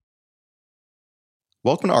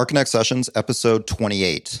Welcome to Architect Sessions, episode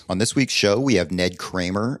 28. On this week's show, we have Ned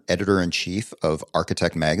Cramer, editor-in-chief of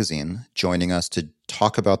Architect Magazine, joining us to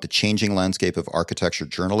talk about the changing landscape of architecture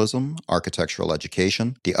journalism, architectural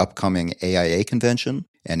education, the upcoming AIA Convention,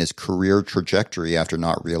 and his career trajectory after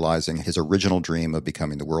not realizing his original dream of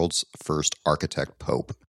becoming the world's first architect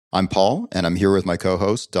pope. I'm Paul, and I'm here with my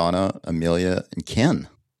co-hosts, Donna, Amelia, and Ken.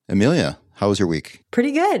 Amelia, how was your week?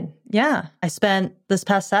 Pretty good. Yeah. I spent this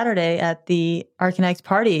past Saturday at the Architect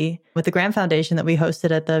party with the Graham Foundation that we hosted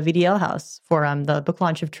at the VDL house for the book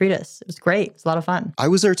launch of Treatise. It was great. It was a lot of fun. I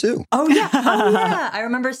was there too. Oh, yeah. I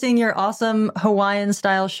remember seeing your awesome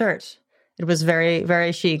Hawaiian-style shirt. It was very,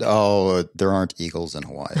 very chic. Oh, there aren't eagles in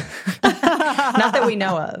Hawaii. Not that we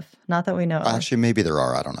know of. Actually, maybe there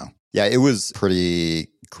are. I don't know. Yeah, it was pretty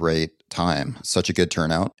great time. Such a good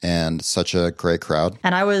turnout and such a great crowd.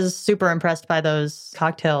 And I was super impressed by those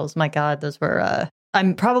cocktails. My God, those were,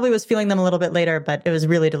 I probably was feeling them a little bit later, but it was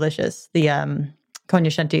really delicious. The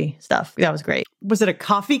cognoscenti stuff. That was great. Was it a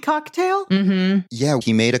coffee cocktail? Mm-hmm. Yeah,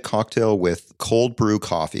 he made a cocktail with cold brew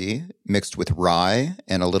coffee mixed with rye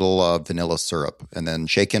and a little vanilla syrup and then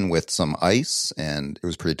shaken with some ice. And it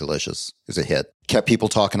was pretty delicious. It was a hit. Kept people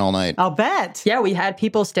talking all night. I'll bet. Yeah, we had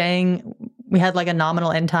people staying. We had like a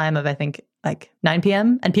nominal end time of, I think, like 9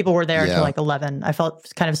 p.m. and people were there until like 11. I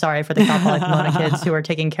felt kind of sorry for the couple like Pomona kids who were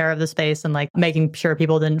taking care of the space and like making sure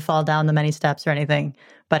people didn't fall down the many steps or anything.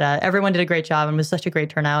 But everyone did a great job and it was such a great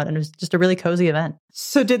turnout and it was just a really cozy event.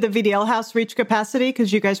 So did the VDL house reach capacity?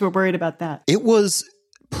 Because you guys were worried about that. It was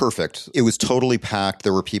perfect. It was totally packed.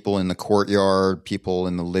 There were people in the courtyard, people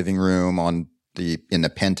in the living room, in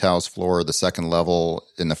the penthouse floor, the second level,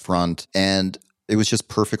 in the front. And it was just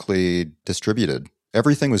perfectly distributed.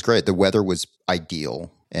 Everything was great. The weather was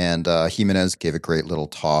ideal. And Jimenez gave a great little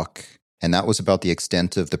talk. And that was about the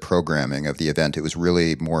extent of the programming of the event. It was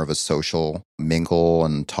really more of a social mingle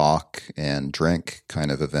and talk and drink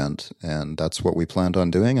kind of event. And that's what we planned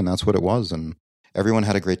on doing. And that's what it was. And everyone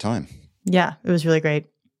had a great time. Yeah, it was really great.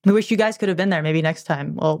 We wish you guys could have been there. Maybe next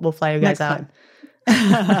time we'll fly you guys out.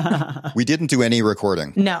 We didn't do any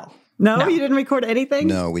recording. No, you didn't record anything?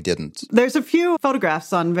 No, we didn't. There's a few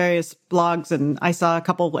photographs on various blogs, and I saw a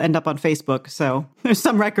couple end up on Facebook, so there's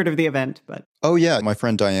some record of the event. But oh, yeah. My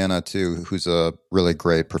friend Diana, too, who's a really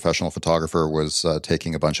great professional photographer, was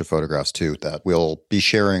taking a bunch of photographs, too, that we'll be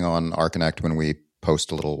sharing on ArcConnect when we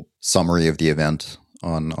post a little summary of the event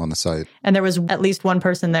on the site. And there was at least one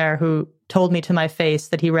person there who told me to my face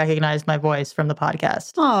that he recognized my voice from the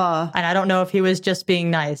podcast. Aww. And I don't know if he was just being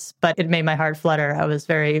nice, but it made my heart flutter. I was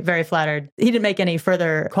very, very flattered. He didn't make any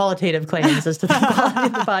further qualitative claims as to the quality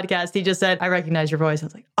of the podcast. He just said, I recognize your voice. I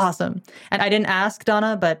was like, awesome. And I didn't ask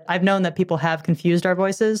Donna, but I've known that people have confused our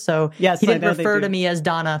voices. So yes, he didn't refer to me as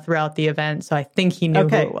Donna throughout the event. So I think he knew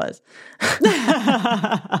who it was.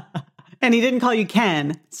 And he didn't call you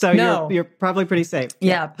Ken, so you're probably pretty safe.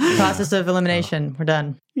 Yeah, process of elimination. We're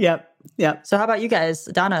done. Yep. So how about you guys?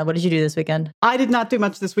 Donna, what did you do this weekend? I did not do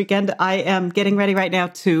much this weekend. I am getting ready right now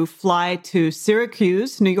to fly to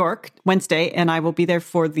Syracuse, New York, Wednesday, and I will be there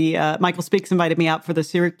for the, Michael Speaks invited me out for the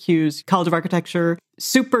Syracuse College of Architecture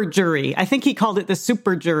Super Jury. I think he called it the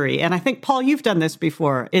Super Jury. And I think, Paul, you've done this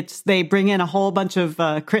before. They bring in a whole bunch of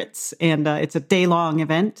crits, and it's a day-long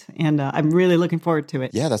event, and I'm really looking forward to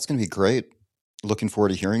it. Yeah, that's going to be great. Looking forward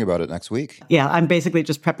to hearing about it next week. Yeah, I'm basically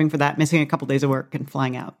just prepping for that, missing a couple days of work and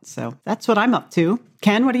flying out. So that's what I'm up to.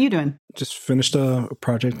 Ken, what are you doing? Just finished a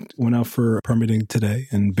project, went out for permitting today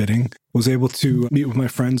and bidding. Was able to meet with my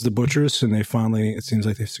friends, the butchers, and it seems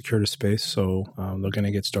like they've secured a space. So they're going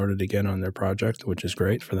to get started again on their project, which is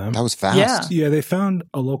great for them. That was fast. Yeah, they found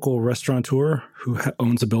a local restaurateur who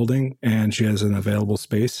owns a building and she has an available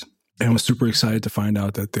space. And I was super excited to find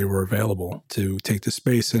out that they were available to take the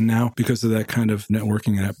space. And now, because of that kind of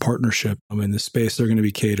networking and that partnership in the space, they're going to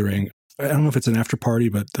be catering. I don't know if it's an after party,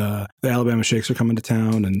 but the Alabama Shakes are coming to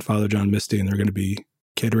town and Father John Misty, and they're going to be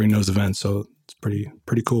catering those events. So it's pretty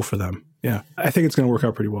cool for them. Yeah, I think it's going to work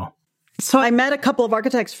out pretty well. So I met a couple of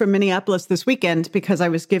architects from Minneapolis this weekend because I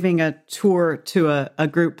was giving a tour to a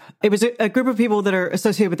group. It was a group of people that are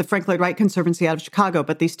associated with the Frank Lloyd Wright Conservancy out of Chicago,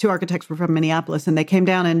 but these two architects were from Minneapolis, and they came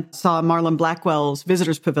down and saw Marlon Blackwell's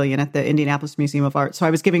Visitors Pavilion at the Indianapolis Museum of Art. So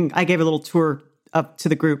I gave a little tour up to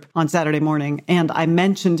the group on Saturday morning. And I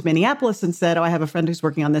mentioned Minneapolis and said, I have a friend who's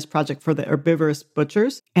working on this project for the herbivorous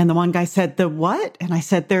butchers. And the one guy said, the what? And I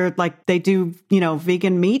said, they do,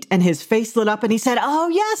 vegan meat. And his face lit up and he said, oh,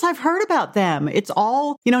 yes, I've heard about them. It's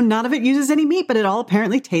all, none of it uses any meat, but it all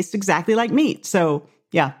apparently tastes exactly like meat. So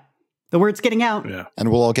yeah, the word's getting out. Yeah.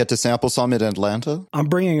 And we'll all get to sample some in Atlanta. I'm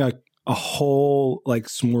bringing a whole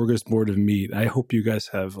smorgasbord of meat. I hope you guys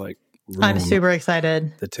have room. I'm super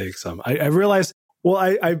excited To take some. I realized, well,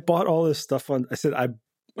 I bought all this stuff I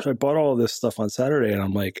bought all this stuff on Saturday, and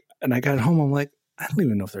I'm like, and I got home, I'm like, I don't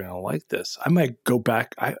even know if they're going to like this. I might go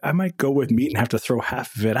back. I might go with meat and have to throw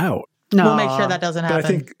half of it out. No. We'll make sure that doesn't happen. But I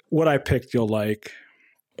think what I picked, you'll like.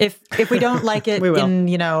 If we don't like it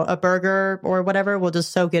in, a burger or whatever, we'll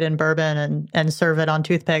just soak it in bourbon and serve it on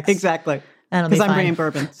toothpicks. Exactly. Because I'm bringing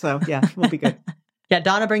bourbon. So yeah, we'll be good. Yeah,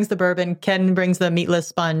 Donna brings the bourbon. Ken brings the meatless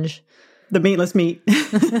sponge. The meatless meat.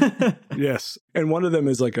 Yes. And one of them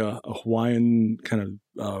is like a Hawaiian kind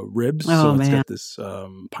of ribs. Oh, so it's got this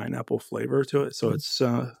pineapple flavor to it. So it's,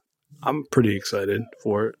 I'm pretty excited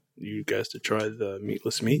for you guys to try the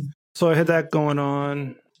meatless meat. So I had that going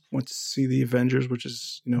on. Went to see the Avengers, which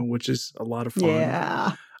is a lot of fun.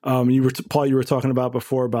 Yeah. Paul, you were talking about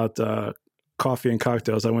before about coffee and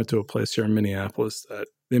cocktails. I went to a place here in Minneapolis that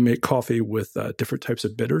they make coffee with different types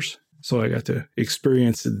of bitters. So I got to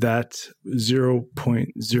experience that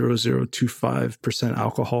 0.0025%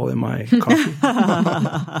 alcohol in my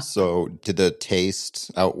coffee. So did the taste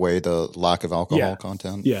outweigh the lack of alcohol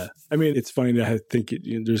content? Yeah. I mean, it's funny that I think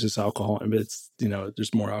there's this alcohol, but it's,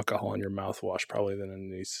 there's more alcohol in your mouthwash probably than in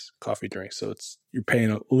these coffee drinks. So you're paying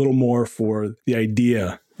a little more for the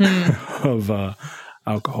idea of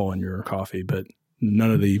alcohol in your coffee, but none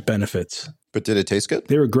of the benefits. But did it taste good?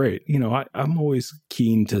 They were great. I'm always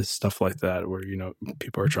keen to stuff like that where,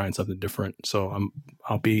 people are trying something different. So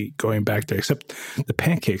I'll be going back there, except the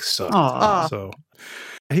pancakes suck. Aww. So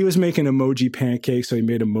he was making emoji pancakes. So he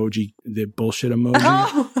made the bullshit emoji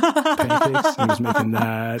pancakes. He was making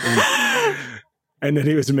that. And then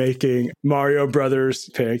he was making Mario Brothers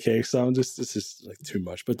pancakes. So this is like too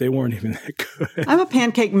much, but they weren't even that good. I'm a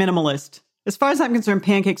pancake minimalist. As far as I'm concerned,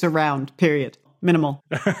 pancakes are round, period. Minimal.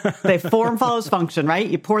 They form follows function, right?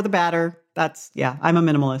 You pour the batter. I'm a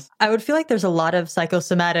minimalist. I would feel like there's a lot of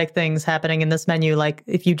psychosomatic things happening in this menu. Like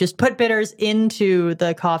if you just put bitters into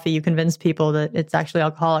the coffee, you convince people that it's actually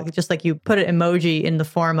alcoholic. It's just like you put an emoji in the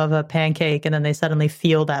form of a pancake and then they suddenly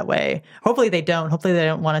feel that way. Hopefully they don't. Hopefully they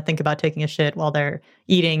don't want to think about taking a shit while they're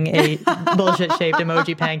eating a bullshit-shaped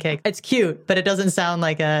emoji pancake. It's cute, but it doesn't sound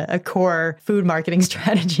like a core food marketing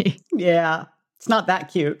strategy. Yeah. It's not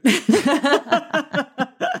that cute.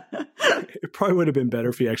 It probably would have been better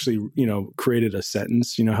if he actually, created a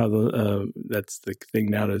sentence. You know how that's the thing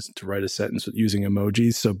now to write a sentence using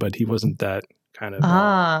emojis. So, but he wasn't that kind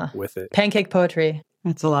of with it. Pancake poetry.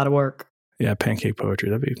 That's a lot of work. Yeah, pancake poetry.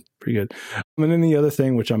 That'd be pretty good. And then the other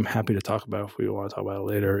thing, which I'm happy to talk about if we want to talk about it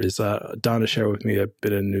later, is Donna shared with me a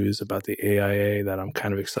bit of news about the AIA that I'm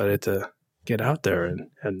kind of excited to get out there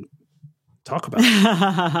and talk about.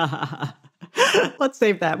 Let's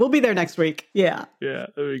save that. We'll be there next week. Yeah. Yeah,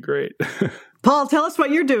 that'd be great. Paul, tell us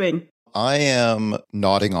what you're doing. I am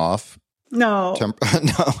nodding off. No. No,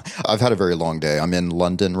 I've had a very long day. I'm in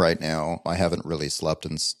London right now. I haven't really slept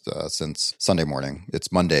since Sunday morning.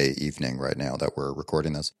 It's Monday evening right now that we're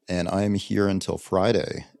recording this. And I'm here until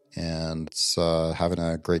Friday. And it's having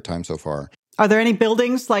a great time so far. Are there any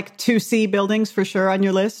buildings, like 2C buildings for sure on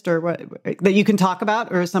your list or what that you can talk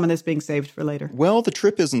about? Or is some of this being saved for later? Well, the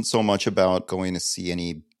trip isn't so much about going to see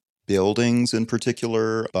any buildings in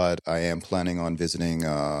particular, but I am planning on visiting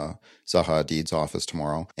Zaha Hadid's office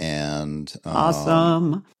tomorrow. And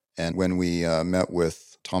awesome. And when we met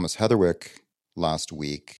with Thomas Heatherwick last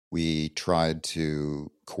week, we tried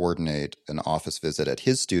to coordinate an office visit at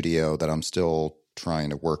his studio that I'm still trying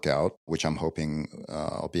to work out, which I'm hoping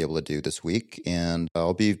I'll be able to do this week. And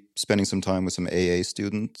I'll be spending some time with some AA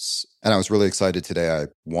students. And I was really excited today. I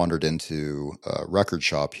wandered into a record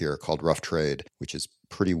shop here called Rough Trade, which is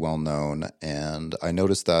pretty well known. And I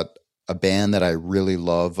noticed that a band that I really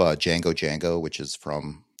love, Django Django, which is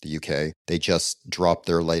from the UK, they just dropped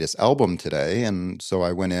their latest album today. And so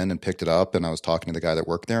I went in and picked it up, and I was talking to the guy that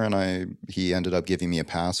worked there, and he ended up giving me a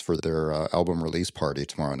pass for their album release party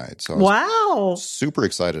tomorrow night. So I was super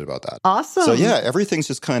excited about that. Awesome. So yeah, everything's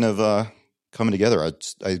just kind of coming together.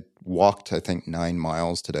 I walked, I think, 9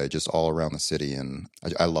 miles today, just all around the city. And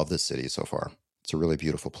I love this city so far. It's a really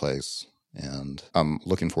beautiful place. And I'm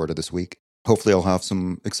looking forward to this week. Hopefully I'll have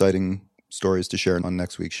some exciting stories to share on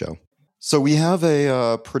next week's show. So we have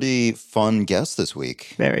a pretty fun guest this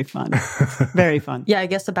week. Very fun. Very fun. Yeah, I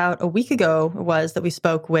guess about a week ago it was that we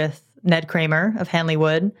spoke with Ned Cramer of Hanley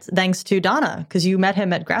Wood, thanks to Donna, because you met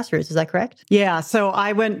him at Grassroots. Is that correct? Yeah. So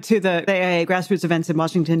I went to the AIA Grassroots events in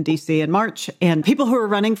Washington, D.C. in March, and people who were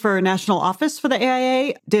running for national office for the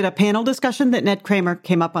AIA did a panel discussion that Ned Cramer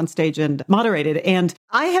came up on stage and moderated. And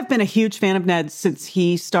I have been a huge fan of Ned since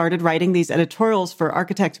he started writing these editorials for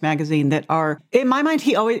Architect magazine that are, in my mind,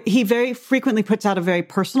 he very frequently puts out a very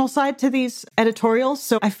personal side to these editorials.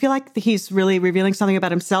 So I feel like he's really revealing something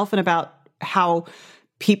about himself and about how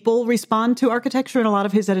people respond to architecture in a lot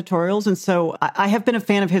of his editorials. And so I have been a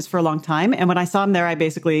fan of his for a long time. And when I saw him there, I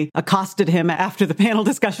basically accosted him after the panel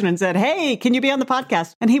discussion and said, hey, can you be on the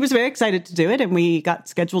podcast? And he was very excited to do it. And we got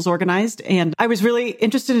schedules organized. And I was really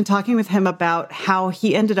interested in talking with him about how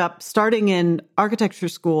he ended up starting in architecture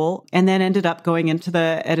school and then ended up going into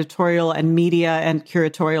the editorial and media and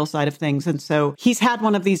curatorial side of things. And so he's had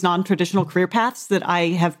one of these non-traditional career paths that I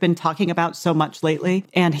have been talking about so much lately.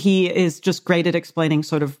 And he is just great at explaining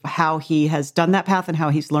sort of how he has done that path and how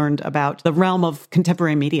he's learned about the realm of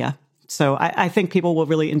contemporary media. So I think people will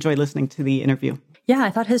really enjoy listening to the interview. Yeah,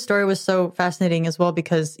 I thought his story was so fascinating as well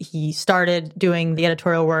because he started doing the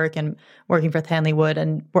editorial work and working for Hanley Wood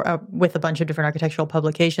and with a bunch of different architectural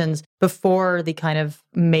publications before the kind of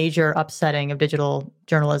major upsetting of digital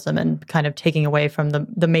journalism and kind of taking away from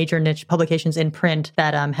the major niche publications in print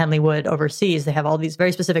that Hanley Wood oversees. They have all these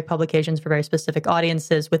very specific publications for very specific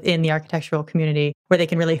audiences within the architectural community where they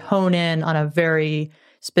can really hone in on a very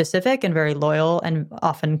specific and very loyal and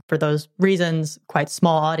often for those reasons quite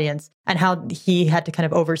small audience, and how he had to kind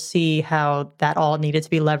of oversee how that all needed to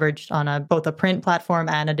be leveraged on both a print platform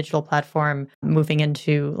and a digital platform moving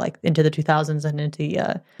into the 2000s and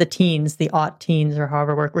into the teens, the aught teens, or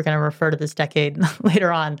however we're going to refer to this decade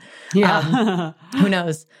later on. Yeah. Who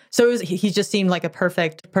knows? So he just seemed like a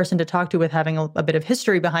perfect person to talk to with having a bit of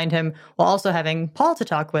history behind him while also having Paul to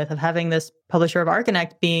talk with, of having this publisher of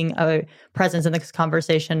Architect being a presence in this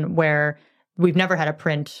conversation where we've never had a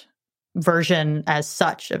print version as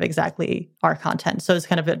such of exactly our content. So it's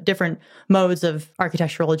kind of a different modes of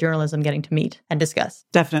architectural journalism getting to meet and discuss.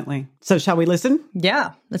 Definitely. So shall we listen?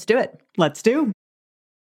 Yeah, let's do it. Let's do.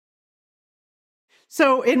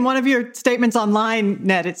 So in one of your statements online,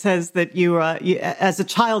 Ned, it says that you, as a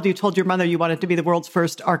child, you told your mother you wanted to be the world's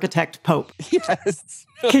first architect pope. Yes.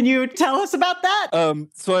 Can you tell us about that?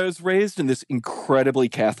 So I was raised in this incredibly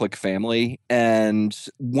Catholic family, and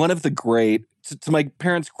one of the great, to my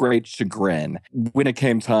parents' great chagrin, when it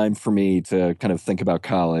came time for me to kind of think about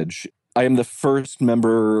college, I am the first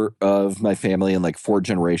member of my family in like 4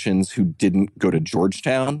 generations who didn't go to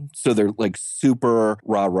Georgetown. So they're like super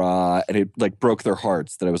rah-rah, and it like broke their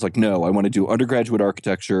hearts that I was like, no, I want to do undergraduate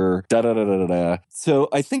architecture, da-da-da-da-da-da. So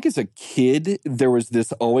I think as a kid, there was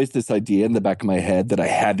always this idea in the back of my head that I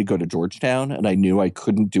had to go to Georgetown, and I knew I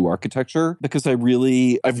couldn't do architecture because I've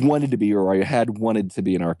wanted to be, or I had wanted to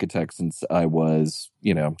be an architect since I was,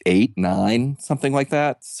 8, 9, something like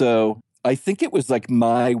that. So I think it was like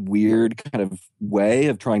my weird kind of way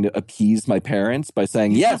of trying to appease my parents by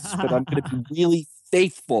saying, yes, but I'm going to be really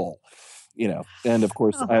faithful, And of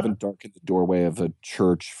course, I haven't darkened the doorway of a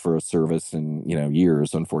church for a service in,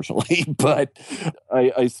 years, unfortunately. But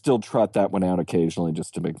I still trot that one out occasionally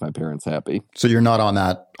just to make my parents happy. So you're not on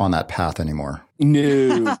that path anymore?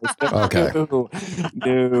 No. Okay.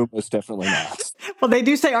 No, most definitely not. Well, they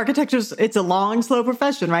do say it's a long, slow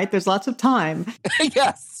profession, right? There's lots of time.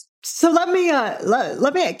 Yes. So let me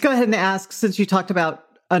go ahead and ask, since you talked about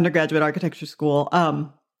undergraduate architecture school,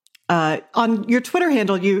 on your Twitter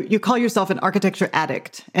handle, you call yourself an architecture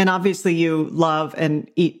addict, and obviously you love and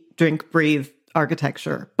eat, drink, breathe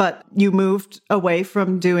architecture. But you moved away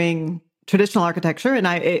from doing traditional architecture,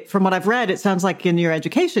 and from what I've read, it sounds like in your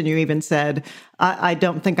education you even said, I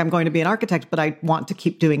don't think I'm going to be an architect, but I want to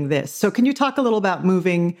keep doing this. So can you talk a little about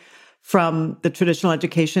moving from the traditional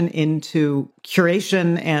education into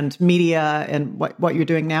curation and media and what you're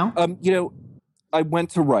doing now? I went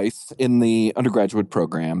to Rice in the undergraduate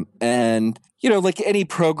program, and, like any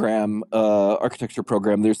program, architecture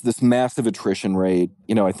program, there's this massive attrition rate.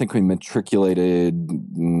 I think we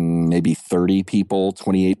matriculated maybe 30 people,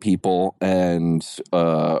 28 people, and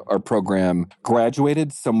our program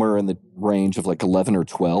graduated somewhere in the range of like 11 or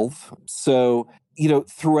 12. So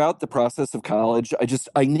throughout the process of college,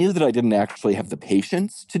 I knew that I didn't actually have the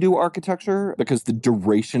patience to do architecture because the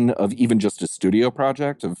duration of even just a studio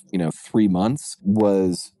project of, 3 months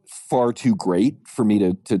was far too great for me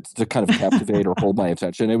to kind of captivate or hold my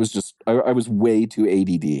attention. It was just, I was way too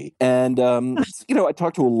ADD. And, I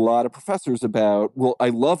talked to a lot of professors about, well, I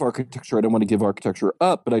love architecture. I don't want to give architecture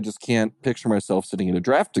up, but I just can't picture myself sitting at a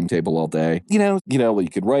drafting table all day. You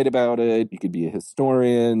could write about it. You could be a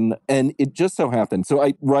historian. And it just so happened. So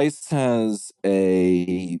Rice has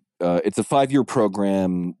it's a 5-year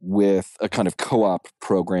program with a kind of co-op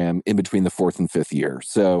program in between the 4th and 5th year.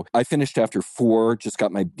 So I finished after 4, just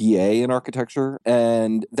got my BA in architecture.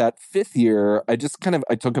 And that 5th year, I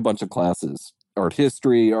took a bunch of classes: art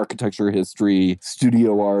history, architecture history,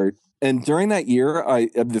 studio art. And during that year,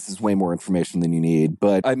 this is way more information than you need,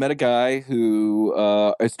 but I met a guy who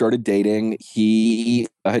I started dating. He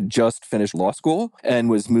had just finished law school and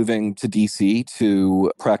was moving to D.C.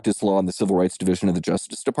 to practice law in the Civil Rights Division of the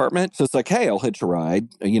Justice Department. So it's like, hey, I'll hitch a ride.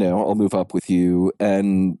 I'll move up with you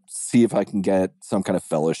and see if I can get some kind of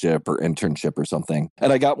fellowship or internship or something.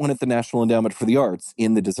 And I got one at the National Endowment for the Arts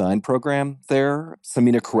in the design program there.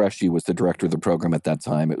 Samina Qureshi was the director of the program at that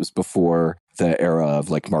time. It was before the era of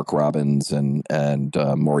like Mark Robbins and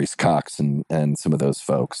Maurice Cox and some of those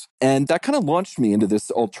folks. And that kind of launched me into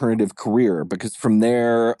this alternative career, because from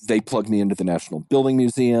there, they plugged me into the National Building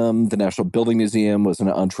Museum. The National Building Museum was an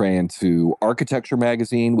entree into Architecture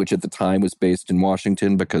magazine, which at the time was based in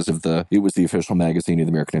Washington because it was the official magazine of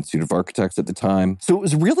the American Institute of Architects at the time. So it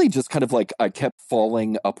was really just kind of like I kept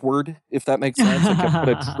falling upward, if that makes sense. I kept kind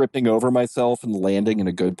of tripping over myself and landing in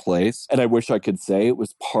a good place. And I wish I could say it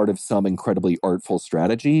was part of some incredibly artful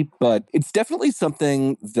strategy, but it's definitely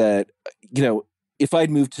something that, if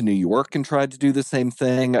I'd moved to New York and tried to do the same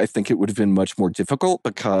thing, I think it would have been much more difficult,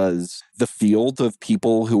 because the field of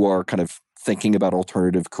people who are kind of thinking about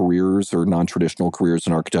alternative careers or non-traditional careers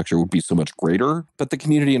in architecture would be so much greater. But the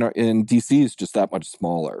community in DC is just that much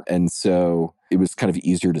smaller. And so it was kind of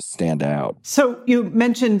easier to stand out. So you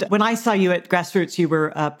mentioned when I saw you at Grassroots, you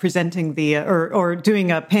were presenting or doing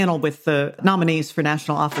a panel with the nominees for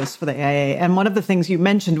national office for the AIA. And one of the things you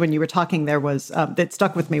mentioned when you were talking there was that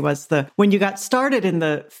stuck with me was when you got started in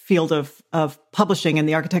the field of publishing in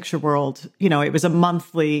the architecture world, it was a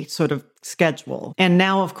monthly sort of schedule. And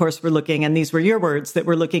now, of course, we're looking, and these were your words, that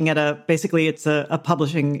we're looking at basically it's a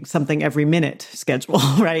publishing something every minute schedule,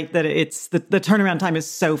 right? That it's the turnaround time is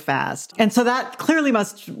so fast. And so that clearly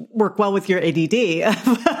must work well with your ADD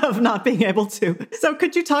of not being able to. So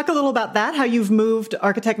could you talk a little about that, how you've moved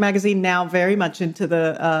Architect Magazine now very much into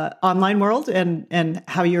the online world and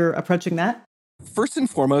how you're approaching that? First and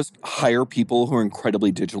foremost, hire people who are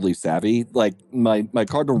incredibly digitally savvy. Like my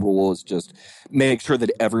cardinal rule is just make sure that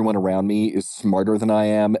everyone around me is smarter than I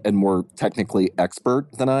am and more technically expert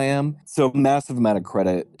than I am. So massive amount of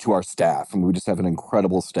credit to our staff. And we just have an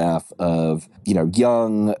incredible staff of,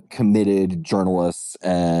 young, committed journalists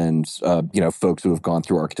and, folks who have gone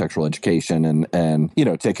through architectural education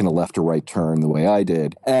and taken a left or right turn the way I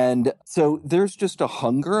did. And so there's just a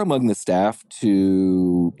hunger among the staff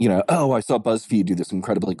to, I saw BuzzFeed do this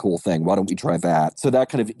incredibly cool thing. Why don't we try that? So that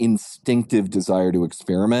kind of instinctive desire to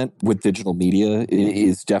experiment with digital media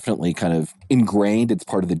is definitely kind of ingrained. It's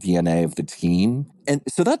part of the DNA of the team. And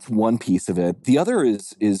so that's one piece of it. The other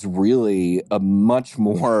is really a much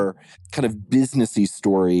more kind of businessy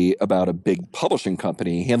story about a big publishing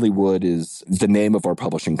company. Hanley Wood is the name of our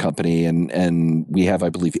publishing company, and we have, I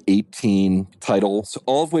believe, 18 titles,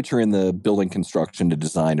 all of which are in the building construction to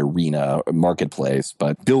design arena marketplace.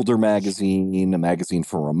 But Builder Magazine, a magazine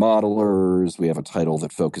for remodelers. We have a title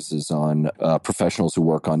that focuses on professionals who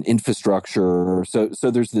work on infrastructure.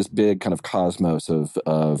 So there's this big kind of cosmos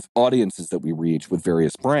of audiences that we reach with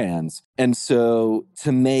various brands. And so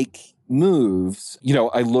to make moves,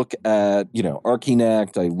 I look at,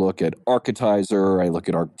 ArchiNect, I look at Architizer, I look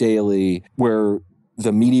at ArcDaily, where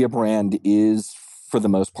the media brand is, for the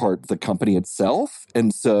most part, the company itself.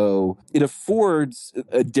 And so it affords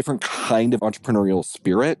a different kind of entrepreneurial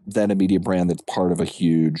spirit than a media brand that's part of a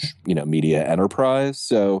huge, media enterprise.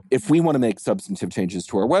 So if we want to make substantive changes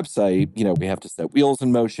to our website, we have to set wheels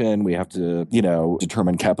in motion. We have to,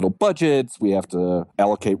 determine capital budgets. We have to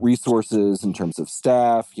allocate resources in terms of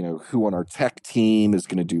staff, who on our tech team is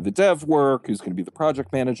going to do the dev work, who's going to be the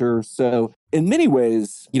project manager. So in many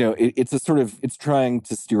ways, it's trying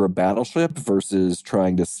to steer a battleship versus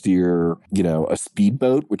trying to steer, a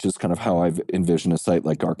speedboat, which is kind of how I've envisioned a site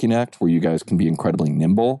like ArchiNect, where you guys can be incredibly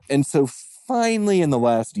nimble. And so finally, in the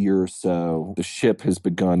last year or so, the ship has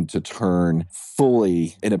begun to turn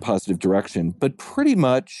fully in a positive direction. But pretty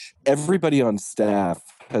much everybody on staff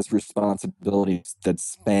has responsibilities that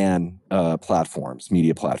span platforms,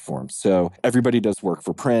 media platforms. So everybody does work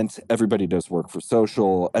for print, everybody does work for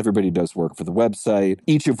social, everybody does work for the website,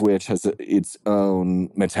 each of which has its own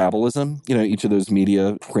metabolism. Each of those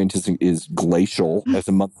media, print is glacial as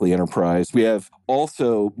a monthly enterprise. We have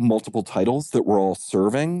also multiple titles that we're all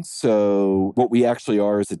serving. So what we actually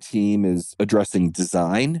are as a team is addressing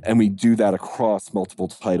design, and we do that across multiple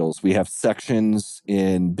titles. We have sections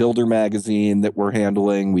in Builder magazine that we're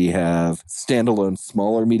handling. We have standalone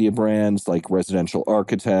smaller media brands like Residential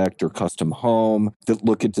Architect or Custom Home that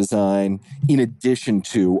look at design in addition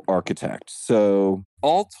to Architect. So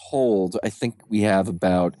all told, I think we have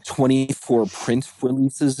about 24 print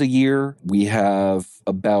releases a year. We have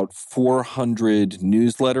about 400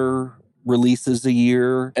 newsletter releases a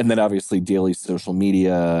year. And then obviously daily social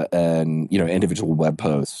media and, individual web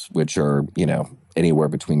posts, which are, anywhere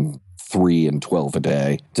between 3 and 12 a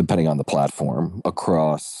day, depending on the platform,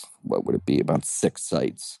 across, what would it be, about 6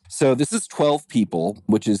 sites. So this is 12 people,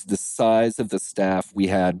 which is the size of the staff we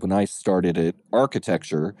had when I started at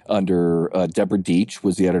Architecture under Deborah Deach,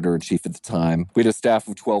 was the editor-in-chief at the time. We had a staff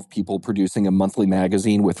of 12 people producing a monthly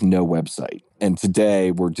magazine with no website. And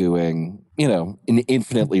today we're doing, an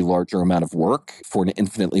infinitely larger amount of work for an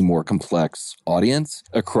infinitely more complex audience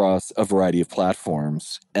across a variety of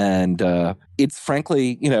platforms. And it's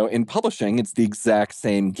frankly, in publishing, it's the exact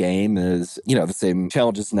same game as, the same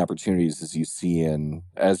challenges and opportunities as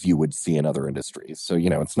you would see in other industries. So,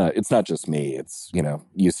 it's not just me. It's,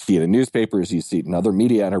 you see it in newspapers, you see it in other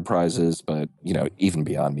media enterprises, but, even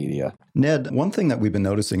beyond media. Ned, one thing that we've been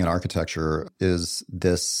noticing in architecture is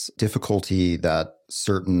this difficulty that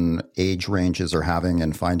certain age ranges are having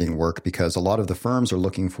in finding work, because a lot of the firms are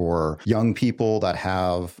looking for young people that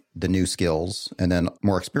have the new skills and then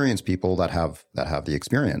more experienced people that have the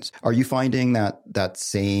experience. Are you finding that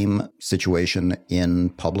same situation in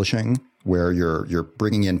publishing, where you're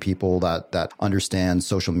bringing in people that understand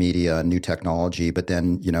social media and new technology, but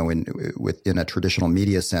then, in a traditional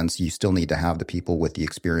media sense, you still need to have the people with the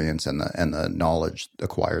experience and the knowledge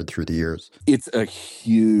acquired through the years? It's a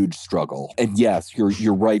huge struggle. And yes,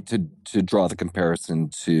 you're right to draw the comparison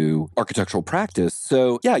to architectural practice.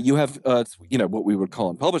 So yeah, you have, what we would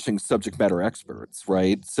call in publishing subject matter experts,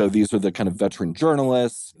 right? So these are the kind of veteran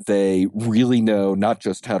journalists. They really know not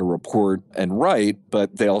just how to report and write,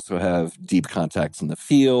 but they also have deep contacts in the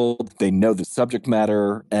field. They know the subject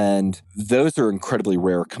matter, and those are incredibly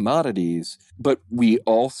rare commodities. But we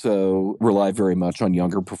also rely very much on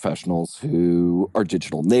younger professionals who are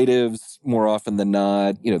digital natives more often than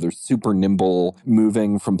not. They're super nimble,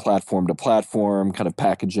 moving from platform to platform, kind of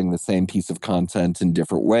packaging the same piece of content in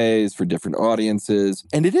different ways for different audiences.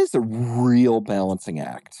 And it is a real balancing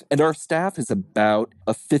act. And our staff is about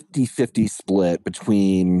a 50-50 split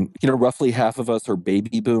between, roughly half of us are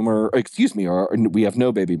baby boomer, we have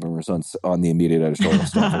no baby boomers on the immediate editorial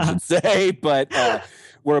staff, I should say, but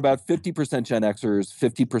we're about 50% Gen Xers,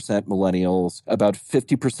 50% millennials. About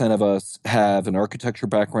 50% of us have an architecture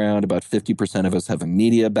background. About 50% of us have a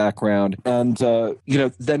media background. And,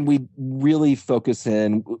 then we really focus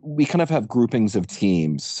in, we kind of have groupings of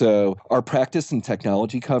teams. So our practice and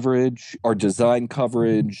technology coverage, our design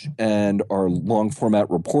coverage, and our long format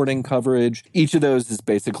reporting coverage, each of those is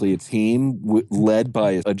basically a team led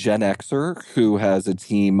by a Gen Xer who has a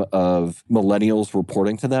team of millennials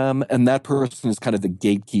reporting to them. And that person is kind of the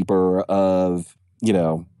gatekeeper of,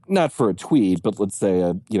 not for a tweet, but let's say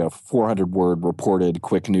a, 400-word reported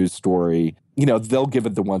quick news story. They'll give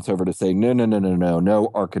it the once over to say,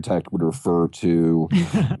 no architect would refer to,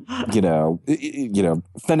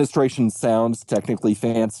 fenestration sounds technically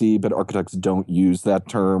fancy, but architects don't use that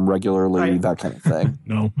term regularly, right. That kind of thing.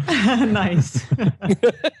 No. Nice.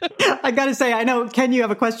 I got to say, I know, Ken, you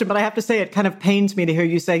have a question, but I have to say it kind of pains me to hear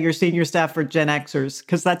you say your senior staff are Gen Xers,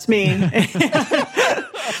 because that's me.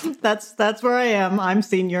 That's where I am. I'm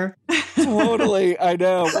senior. Totally. I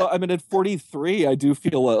know. Well, at 43, I do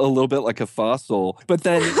feel a little bit like a fossil. But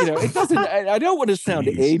then, it doesn't, I don't want to sound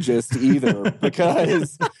ageist either,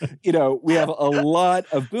 because, we have a lot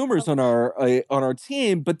of boomers on our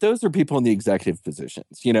team, but those are people in the executive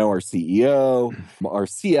positions, our CEO, our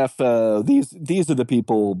CFO. These are the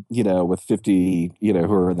people, with 50,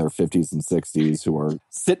 who are in their 50s and 60s, who are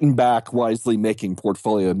sitting back wisely making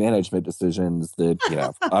portfolio management decisions that,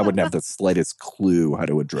 I wouldn't have the slightest clue how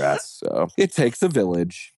to address. So it takes a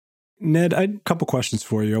village. Ned, I had a couple questions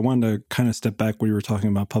for you. I wanted to kind of step back where you were talking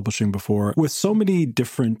about publishing before. With so many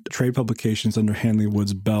different trade publications under Hanley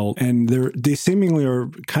Wood's belt, and they seemingly are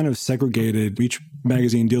kind of segregated. Each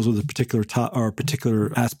magazine deals with a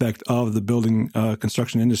particular aspect of the building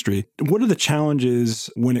construction industry. What are the challenges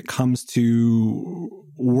when it comes to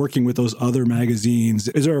working with those other magazines,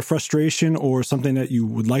 is there a frustration or something that you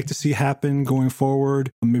would like to see happen going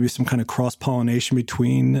forward? Maybe some kind of cross-pollination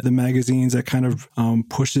between the magazines that kind of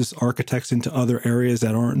pushes architects into other areas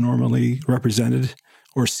that aren't normally represented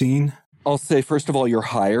or seen? I'll say, first of all, you're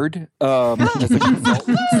hired as a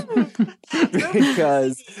consultant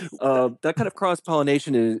because that kind of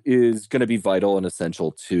cross-pollination is going to be vital and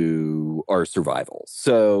essential to our survival.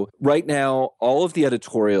 So right now, all of the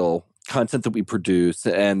editorial content that we produce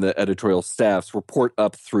and the editorial staffs report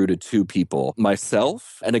up through to two people,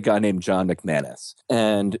 myself and a guy named John McManus.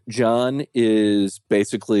 And John is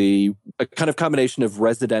basically a kind of combination of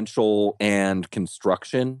residential and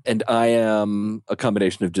construction. And I am a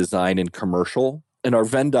combination of design and commercial. And our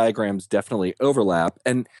Venn diagrams definitely overlap.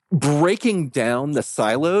 And breaking down the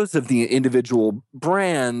silos of the individual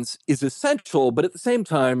brands is essential. But at the same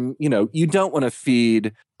time, you don't want to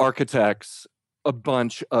feed architects a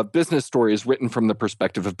bunch of business stories written from the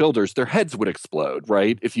perspective of builders. Their heads would explode,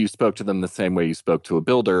 right? If you spoke to them the same way you spoke to a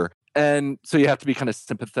builder. And so you have to be kind of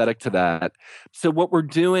sympathetic to that. So what we're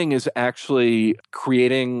doing is actually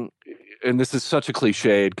creating, and this is such a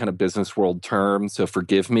cliched kind of business world term, so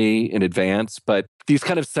forgive me in advance, but these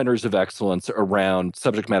kind of centers of excellence around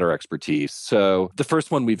subject matter expertise. So the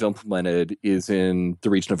first one we've implemented is in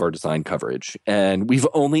the region of our design coverage. And we've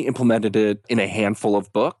only implemented it in a handful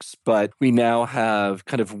of books, but we now have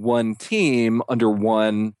kind of one team under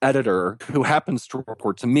one editor who happens to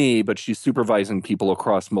report to me, but she's supervising people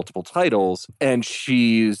across multiple titles. And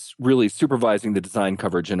she's really supervising the design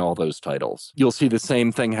coverage in all those titles. You'll see the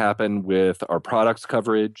same thing happen with our products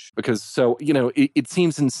coverage, because it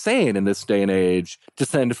seems insane in this day and age to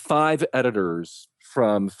send 5 editors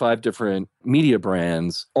from 5 different media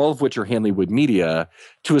brands, all of which are Hanley Wood Media,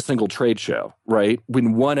 to a single trade show, right?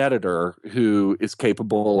 When one editor who is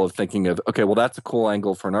capable of thinking of, okay, well, that's a cool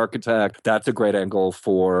angle for an architect, that's a great angle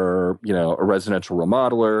for, a residential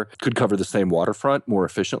remodeler, could cover the same waterfront more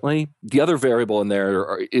efficiently. The other variable in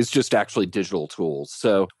there is just actually digital tools.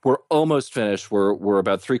 So we're almost finished. We're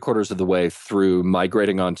about 3/4 of the way through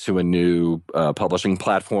migrating onto a new publishing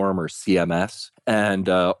platform, or CMS. And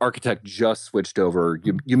Architect just switched over.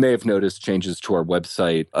 You may have noticed changes to our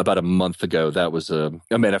website about a month ago. That was a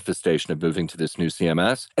manifestation of moving to this new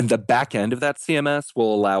CMS. And the back end of that CMS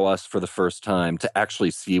will allow us for the first time to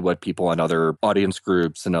actually see what people on other audience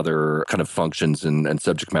groups and other kind of functions and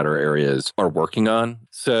subject matter areas are working on.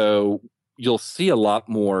 So you'll see a lot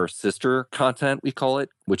more sister content, we call it,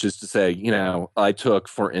 which is to say, I took,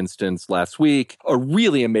 for instance, last week, a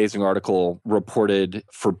really amazing article reported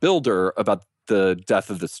for Builder about the death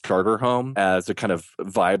of the starter home as a kind of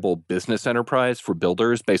viable business enterprise for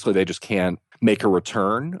builders. Basically, they just can't make a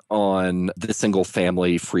return on the single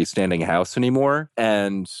family freestanding house anymore.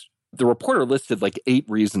 And the reporter listed like 8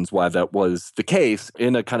 reasons why that was the case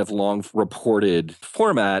in a kind of long reported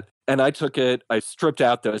format. And I took it, I stripped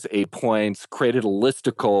out those 8 points, created a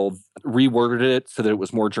listicle, reworded it so that it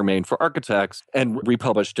was more germane for architects, and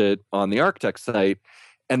republished it on the architect site.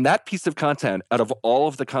 And that piece of content, out of all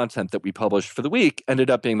of the content that we published for the week, ended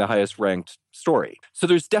up being the highest ranked story. So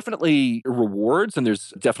there's definitely rewards and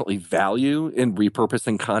there's definitely value in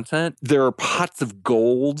repurposing content. There are pots of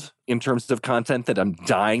gold in terms of content that I'm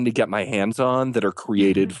dying to get my hands on that are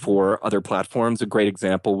created for other platforms. A great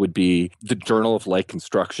example would be the Journal of Light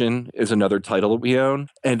Construction is another title that we own.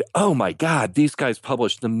 And oh my God, these guys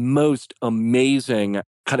publish the most amazing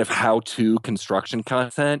kind of how-to construction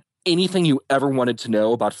content. Anything you ever wanted to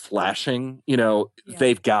know about flashing,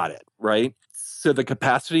 they've got it, right? So the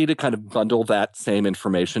capacity to kind of bundle that same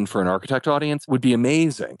information for an architect audience would be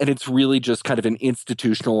amazing. And it's really just kind of an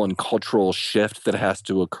institutional and cultural shift that has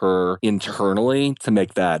to occur internally to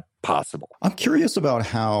make that possible. I'm curious about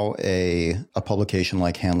how a publication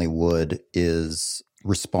like Hanley Wood is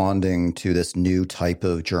responding to this new type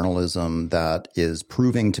of journalism that is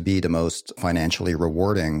proving to be the most financially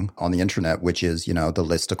rewarding on the internet, which is, the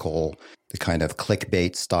listicle, the kind of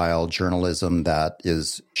clickbait style journalism that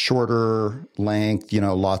is shorter length,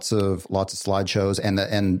 lots of slideshows.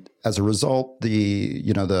 And as a result, the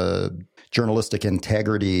journalistic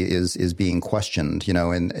integrity is being questioned,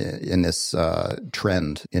 in this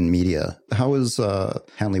trend in media. How is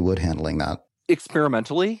Hanley Wood handling that?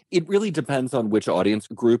 Experimentally, it really depends on which audience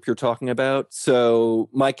group you're talking about. So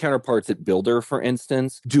my counterparts at Builder, for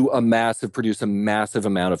instance, produce a massive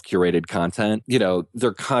amount of curated content.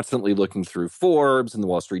 They're constantly looking through Forbes and the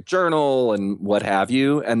Wall Street Journal and what have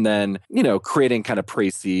you. And then, creating kind of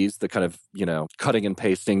précis, the kind of, cutting and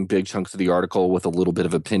pasting big chunks of the article with a little bit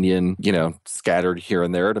of opinion, scattered here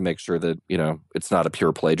and there to make sure that, it's not a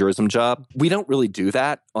pure plagiarism job. We don't really do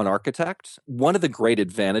that on Architect. One of the great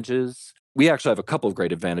advantages we actually have a couple of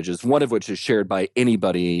great advantages, one of which is shared by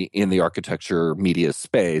anybody in the architecture media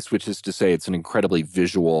space, which is to say it's an incredibly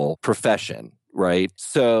visual profession, right?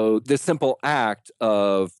 So the simple act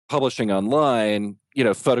of publishing online,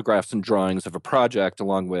 photographs and drawings of a project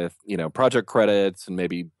along with, project credits and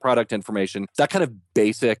maybe product information, that kind of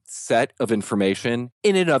basic set of information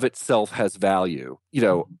in and of itself has value.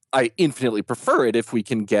 I infinitely prefer it if we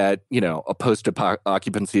can get, a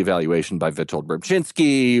post-occupancy evaluation by Witold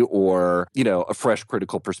Brzezinski or, a fresh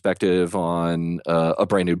critical perspective on a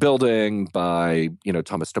brand new building by,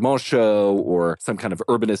 Thomas Damasio or some kind of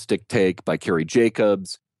urbanistic take by Carrie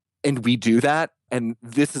Jacobs. And we do that. And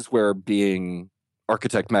this is where being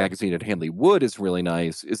Architect Magazine at Hanley Wood is really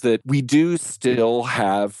nice, is that we do still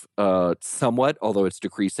have somewhat, although it's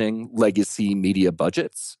decreasing, legacy media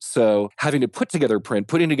budgets. So putting together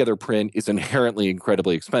print is inherently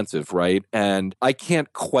incredibly expensive, right? And I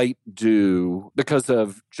can't quite do, because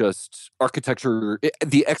of just architecture,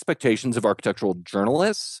 the expectations of architectural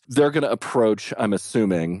journalists, they're going to approach, I'm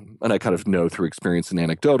assuming, and I kind of know through experience and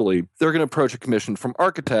anecdotally, they're going to approach a commission from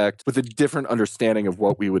Architect with a different understanding of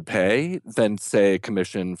what we would pay than, say,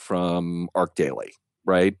 commission from Arc Daily,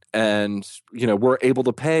 right? And, we're able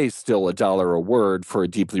to pay still $1 a word for a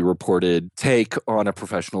deeply reported take on a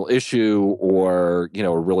professional issue or,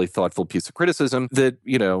 a really thoughtful piece of criticism that,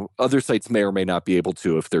 other sites may or may not be able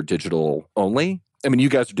to if they're digital only. I mean, you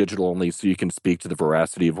guys are digital only, so you can speak to the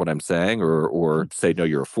veracity of what I'm saying or say, no,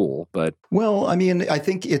 you're a fool. But well, I mean, I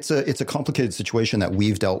think it's a complicated situation that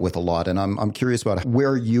we've dealt with a lot. And I'm curious about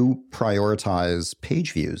where you prioritize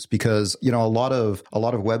page views, because, a lot of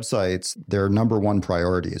websites, their number one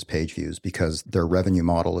priority is page views because their revenue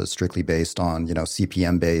model is strictly based on,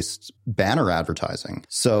 CPM based banner advertising.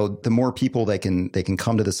 So the more people they can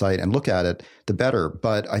come to the site and look at it, the better.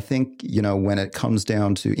 But I think, when it comes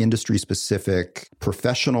down to industry specific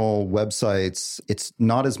professional websites, it's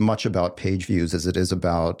not as much about page views as it is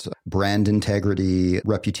about brand integrity,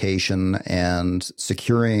 reputation, and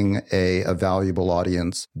securing a valuable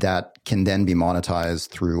audience that can then be monetized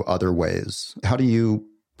through other ways. How do you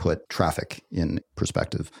put traffic in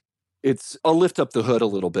perspective? I'll lift up the hood a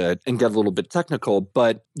little bit and get a little bit technical,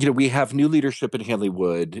 but, we have new leadership at Hanley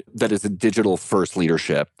Wood that is a digital first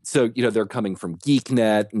leadership. So, they're coming from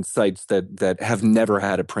GeekNet and sites that have never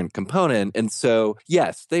had a print component. And so,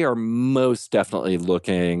 yes, they are most definitely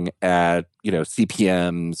looking at,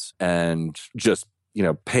 CPMs and just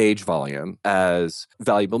page volume as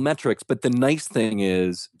valuable metrics. But the nice thing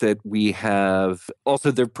is that we have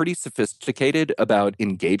also, they're pretty sophisticated about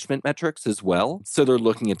engagement metrics as well. So they're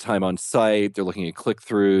looking at time on site, they're looking at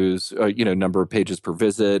click-throughs, number of pages per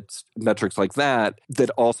visit, metrics like that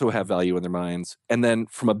also have value in their minds. And then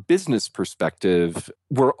from a business perspective,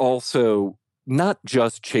 we're also not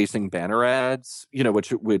just chasing banner ads,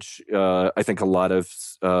 which I think a lot of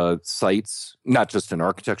sites, not just in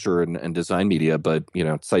architecture and design media, but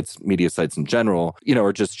media sites in general,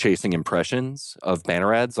 are just chasing impressions of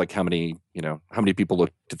banner ads. Like how many people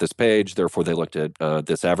looked at this page, therefore they looked at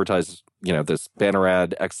this this banner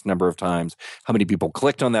ad X number of times. How many people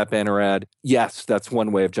clicked on that banner ad? Yes, that's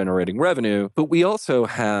one way of generating revenue. But we also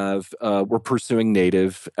have we're pursuing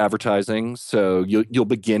native advertising, so you'll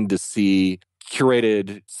begin to see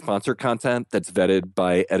curated sponsor content that's vetted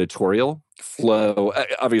by editorial flow.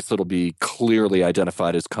 Obviously, it'll be clearly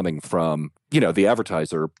identified as coming from, the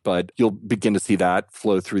advertiser, but you'll begin to see that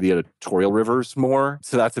flow through the editorial rivers more.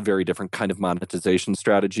 So that's a very different kind of monetization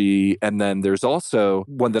strategy. And then there's also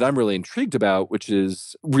one that I'm really intrigued about, which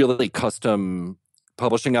is really custom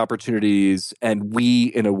publishing opportunities. And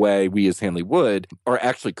we as Hanley Wood, are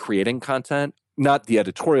actually creating content. Not the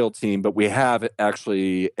editorial team, but we have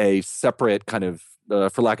actually a separate kind of,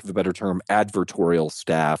 for lack of a better term, advertorial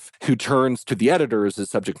staff who turns to the editors as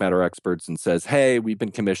subject matter experts and says, hey, we've been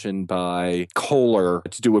commissioned by Kohler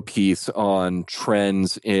to do a piece on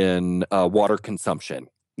trends in water consumption,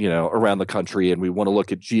 around the country. And we want to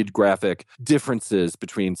look at geographic differences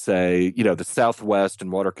between, say, the Southwest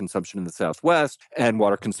and water consumption in the Southwest and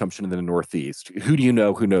water consumption in the Northeast. Who do you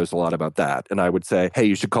know who knows a lot about that? And I would say, hey,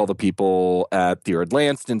 you should call the people at the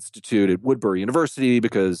Erdlance Institute at Woodbury University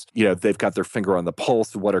because, they've got their finger on the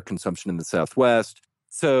pulse of water consumption in the Southwest.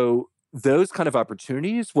 So those kind of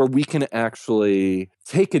opportunities where we can actually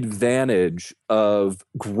take advantage of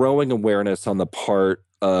growing awareness on the part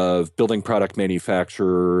of building product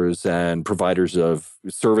manufacturers and providers of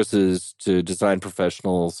services to design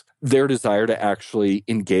professionals, their desire to actually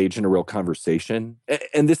engage in a real conversation.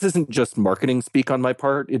 And this isn't just marketing speak on my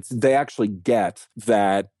part. It's they actually get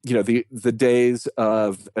that, the days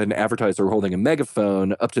of an advertiser holding a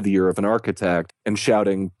megaphone up to the ear of an architect and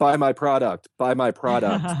shouting, buy my product,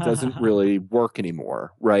 doesn't really work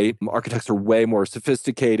anymore, right? Architects are way more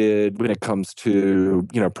sophisticated when it comes to,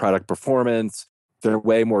 product performance. They're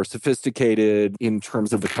way more sophisticated in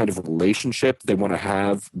terms of the kind of relationship they want to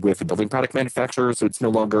have with a building product manufacturer. So it's no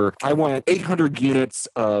longer, I want 800 units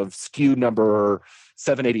of SKU number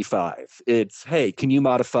 785. It's, hey, can you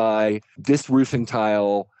modify this roofing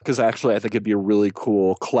tile? Because actually, I think it'd be a really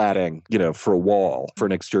cool cladding, for a wall, for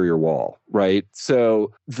an exterior wall, right?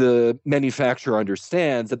 So the manufacturer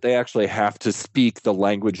understands that they actually have to speak the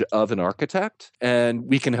language of an architect. And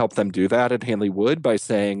we can help them do that at Hanley Wood by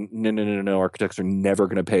saying, no, architects are never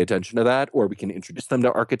going to pay attention to that. Or we can introduce them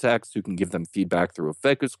to architects who can give them feedback through a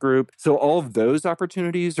focus group. So all of those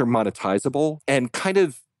opportunities are monetizable and kind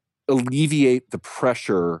of alleviate the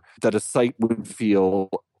pressure that a site would feel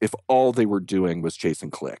if all they were doing was chasing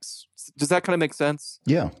clicks. Does that kind of make sense?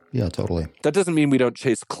 Yeah, totally. That doesn't mean we don't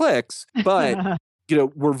chase clicks, but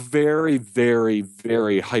we're very, very,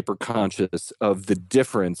 very hyper conscious of the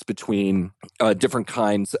difference between different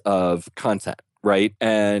kinds of content. Right.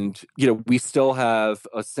 And, we still have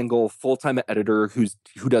a single full-time editor who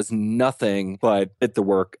does nothing but at the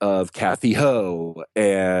work of Kathy Ho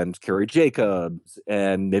and Carrie Jacobs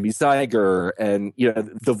and Mimi Zeiger and,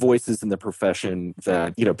 the voices in the profession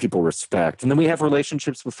that, people respect. And then we have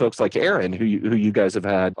relationships with folks like Aaron, who you guys have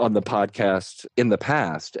had on the podcast in the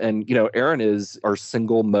past. And, Aaron is our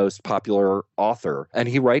single most popular author, and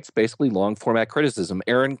he writes basically long format criticism.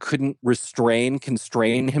 Aaron couldn't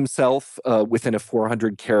constrain himself within a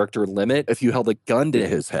 400 character limit if you held a gun to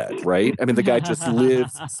his head, right? I mean, the guy just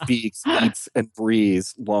lives, speaks, eats, and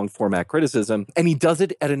breathes long format criticism. And he does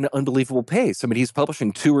it at an unbelievable pace. I mean, he's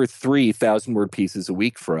publishing 2,000 or 3,000 word pieces a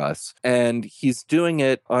week for us. And he's doing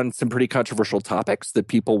it on some pretty controversial topics that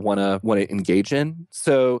people want to engage in.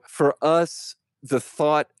 So for us, the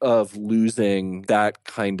thought of losing that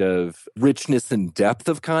kind of richness and depth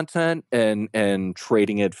of content and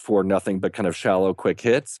trading it for nothing but kind of shallow, quick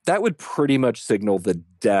hits, that would pretty much signal the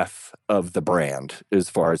death of the brand as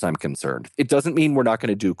far as I'm concerned. It doesn't mean we're not going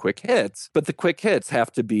to do quick hits, but the quick hits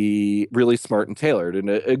have to be really smart and tailored. And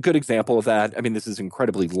a good example of that, I mean, this is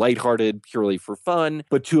incredibly lighthearted, purely for fun,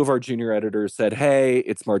 but two of our junior editors said, hey,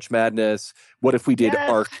 it's March Madness. What if we did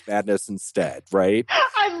Arc Madness instead, right?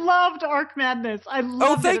 I loved Arc Madness. I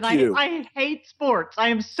loved it. Thank you. I hate sports. I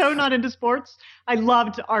am so not into sports. I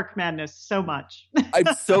loved Arc Madness so much.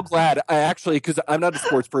 I'm so glad. Because I'm not a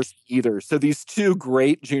sports person either. So these two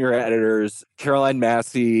great junior editors, Caroline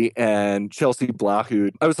Massey and Chelsea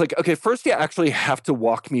Blahud, I was like, okay, first you actually have to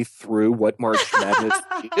walk me through what March Madness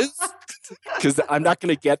is. Because I'm not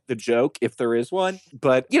going to get the joke if there is one.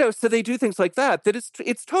 But, so they do things like that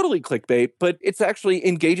it's totally clickbait, but it's actually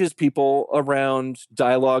engages people around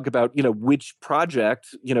dialogue about, which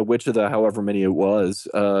project, which of the however many it was,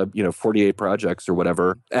 48 projects or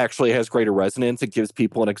whatever, actually has greater resonance. It gives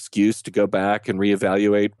people an excuse to go back and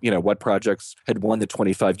reevaluate, what projects had won the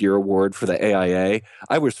 25-year award for the AIA.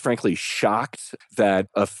 I was frankly shocked that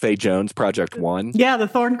a Faye Jones project won. Yeah, the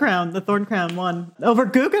Thorn Crown won over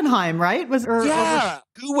Guggenheim, right?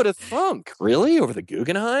 Who would have thunk? Really? Over the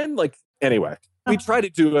Guggenheim? Anyway, we try to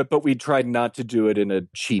do it, but we try not to do it in a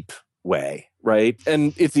cheap way, right?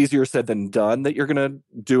 And it's easier said than done that you're going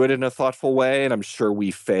to do it in a thoughtful way. And I'm sure we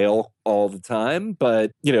fail all the time,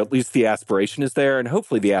 but, at least the aspiration is there. And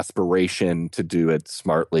hopefully the aspiration to do it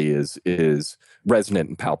smartly is resonant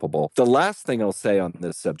and palpable. The last thing I'll say on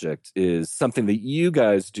this subject is something that you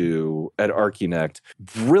guys do at ArchiNect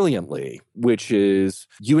brilliantly, which is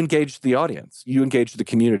you engage the audience, you engage the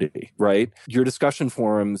community, right? Your discussion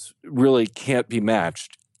forums really can't be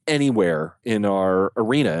matched anywhere in our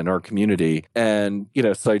arena, in our community. And,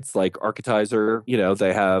 sites like Architizer,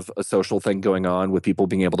 they have a social thing going on with people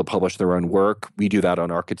being able to publish their own work. We do that on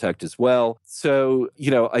Architect as well. So,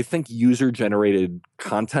 I think user-generated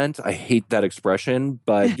content, I hate that expression,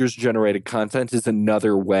 but user-generated content is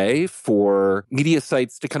another way for media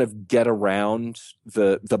sites to kind of get around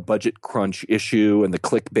the budget crunch issue and the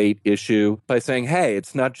clickbait issue by saying, hey,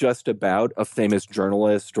 it's not just about a famous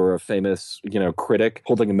journalist or a famous, critic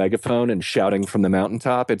holding a megaphone and shouting from the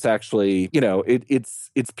mountaintop. It's actually,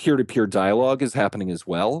 it's peer-to-peer dialogue is happening as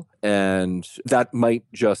well. And that might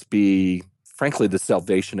just be, frankly, the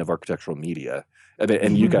salvation of architectural media. I mean,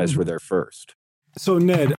 and you guys were there first. So,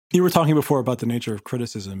 Ned, you were talking before about the nature of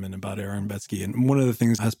criticism and about Aaron Betsky. And one of the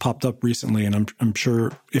things that has popped up recently, and I'm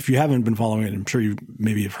sure if you haven't been following it, I'm sure you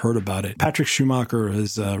maybe have heard about it. Patrick Schumacher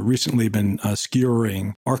has recently been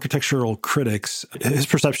skewering architectural critics. His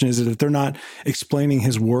perception is that they're not explaining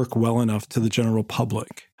his work well enough to the general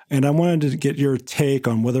public. And I wanted to get your take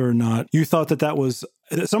on whether or not you thought that was,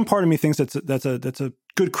 some part of me thinks that's a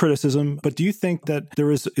good criticism, but do you think that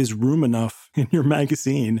there is room enough in your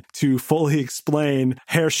magazine to fully explain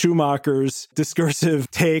Herr Schumacher's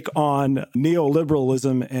discursive take on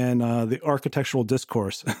neoliberalism and the architectural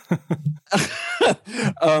discourse?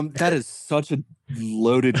 That is such a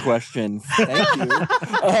loaded question. Thank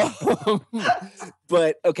you.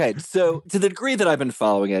 But okay, so to the degree that I've been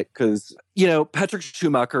following it, because, Patrick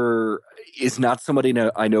Schumacher is not somebody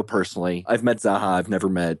I know personally. I've met Zaha. I've never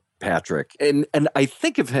met Patrick. And I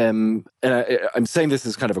think of him, and I'm saying this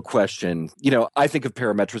as kind of a question, I think of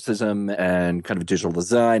parametricism and kind of digital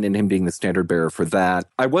design and him being the standard bearer for that.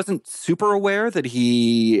 I wasn't super aware that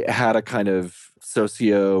he had a kind of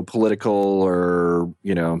socio-political or,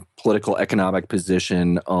 political economic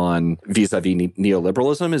position on vis-a-vis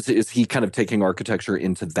neoliberalism. Is he kind of taking architecture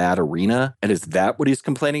into that arena? And is that what he's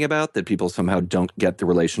complaining about? That people somehow don't get the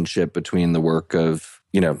relationship between the work of,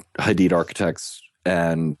 Hadid architects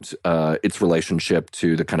and its relationship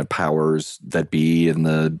to the kind of powers that be in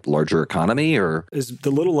the larger economy? Or as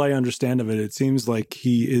the little I understand of it, it seems like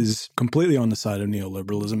he is completely on the side of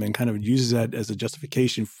neoliberalism and kind of uses that as a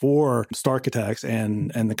justification for architects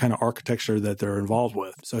and the kind of architecture that they're involved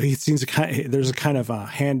with. So he seems there's a kind of a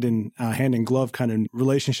hand in glove kind of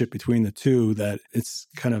relationship between the two that it's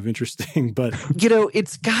kind of interesting. But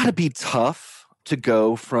it's got to be tough to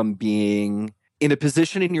go from being in a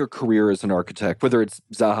position in your career as an architect, whether it's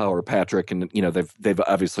Zaha or Patrick, and they've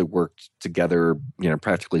obviously worked together,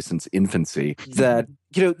 practically since infancy. That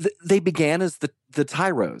they began as the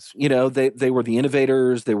tyros. They were the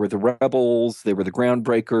innovators, they were the rebels, they were the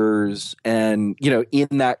groundbreakers, and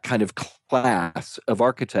in that kind of class of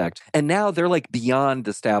architect. And now they're like beyond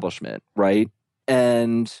establishment, right?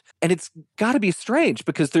 And it's got to be strange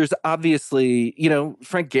because there's obviously,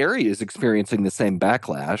 Frank Gehry is experiencing the same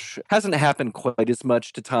backlash. Hasn't happened quite as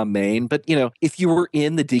much to Tom Main, but, if you were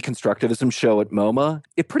in the deconstructivism show at MoMA,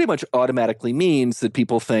 it pretty much automatically means that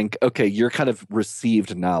people think, okay, you're kind of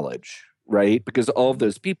received knowledge, right? Because all of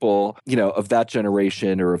those people, of that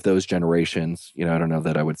generation or of those generations, I don't know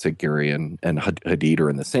that I would say Gehry and Hadid are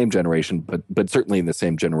in the same generation, but certainly in the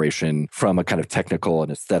same generation from a kind of technical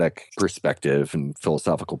and aesthetic perspective and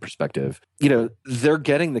philosophical perspective. They're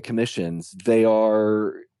getting the commissions. They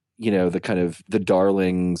are, the kind of the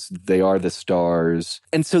darlings, they are the stars.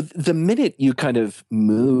 And so the minute you kind of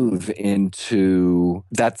move into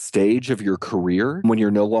that stage of your career, when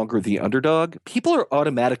you're no longer the underdog, people are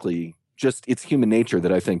automatically it's human nature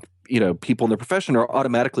that I think, people in the profession are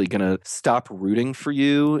automatically going to stop rooting for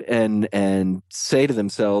you and say to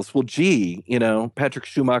themselves, well, gee, Patrick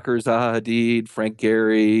Schumacher, Zaha Hadid, Frank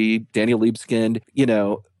Gehry, Daniel Libeskind,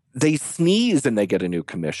 they sneeze and they get a new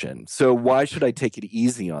commission. So why should I take it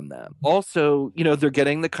easy on them? Also, they're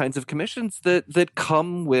getting the kinds of commissions that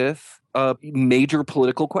come with major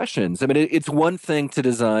political questions. I mean, it's one thing to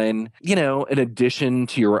design, an addition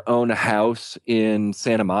to your own house in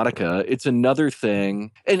Santa Monica. It's another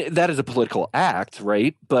thing, and that is a political act,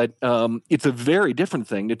 right? But it's a very different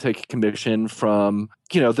thing to take a commission from,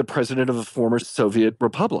 the president of a former Soviet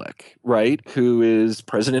republic, right? Who is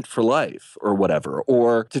president for life or whatever,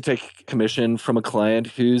 or to take a commission from a client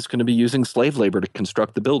who's going to be using slave labor to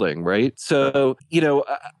construct the building, right? So,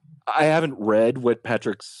 I haven't read what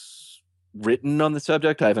Patrick's written on the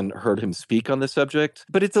subject. I haven't heard him speak on the subject,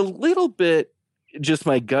 but it's a little bit, just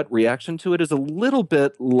my gut reaction to it is a little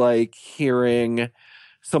bit like hearing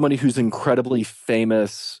somebody who's incredibly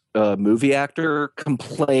famous movie actor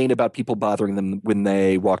complain about people bothering them when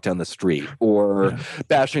they walk down the street or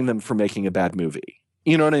bashing them for making a bad movie.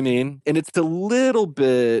 You know what I mean? And it's a little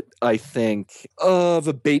bit, I think, of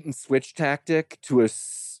a bait and switch tactic to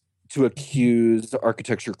accuse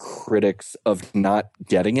architecture critics of not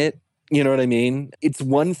getting it. You know what I mean? It's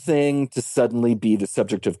one thing to suddenly be the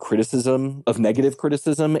subject of criticism, of negative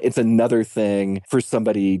criticism. It's another thing for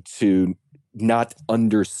somebody to not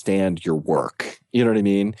understand your work You know what I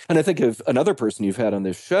mean? And I think of another person you've had on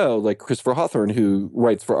this show, like Christopher Hawthorne, who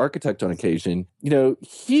writes for Architect on occasion.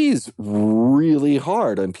 He's really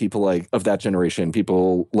hard on people like of that generation,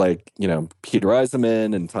 people like, Peter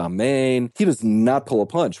Eisenman and Tom Main. He does not pull a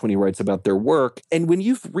punch when he writes about their work. And when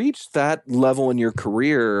you've reached that level in your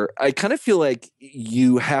career, I kind of feel like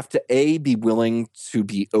you have to, be willing to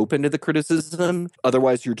be open to the criticism.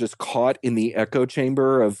 Otherwise, you're just caught in the echo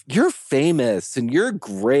chamber of you're famous and you're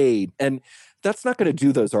great. And that's not going to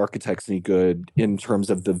do those architects any good in terms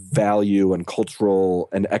of the value and cultural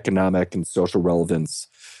and economic and social relevance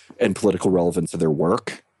and political relevance of their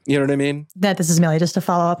work. You know what I mean? This is Amelia. Just to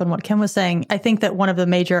follow up on what Kim was saying, I think that one of the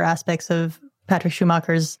major aspects of Patrick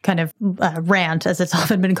Schumacher's kind of rant, as it's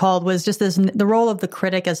often been called, was just the role of the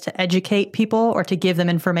critic as to educate people or to give them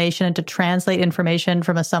information and to translate information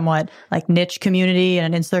from a somewhat like niche community and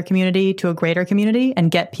an insular community to a greater community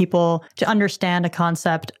and get people to understand a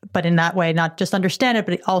concept, but in that way, not just understand it,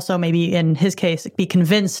 but also maybe in his case, be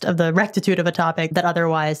convinced of the rectitude of a topic that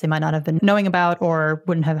otherwise they might not have been knowing about or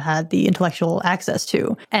wouldn't have had the intellectual access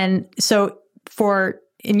to. And so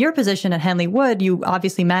in your position at Hanley Wood, you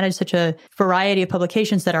obviously manage such a variety of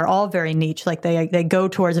publications that are all very niche. Like they go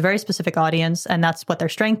towards a very specific audience, and that's what their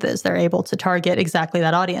strength is. They're able to target exactly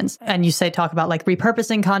that audience. And you talk about like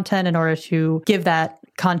repurposing content in order to give that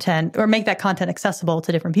content or make that content accessible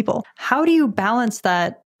to different people. How do you balance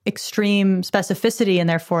that extreme specificity and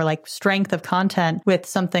therefore like strength of content with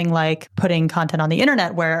something like putting content on the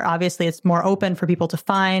internet where obviously it's more open for people to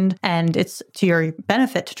find and it's to your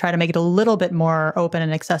benefit to try to make it a little bit more open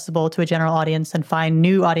and accessible to a general audience and find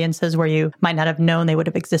new audiences where you might not have known they would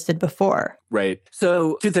have existed before? Right.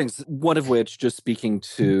 So two things, one of which just speaking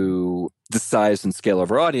to the size and scale of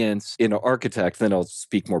our audience in Architect, then I'll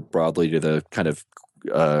speak more broadly to the kind of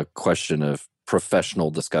question of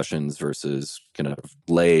professional discussions versus kind of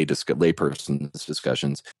layperson's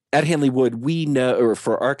discussions. At Hanley Wood, we know, or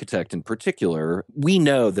for Architect in particular, we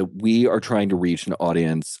know that we are trying to reach an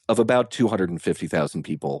audience of about 250,000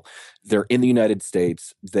 people. They're in the United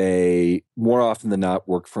States. They, more often than not,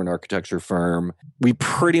 work for an architecture firm. We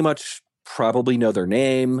pretty much probably know their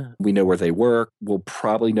name. We know where they work. We'll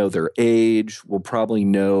probably know their age. We'll probably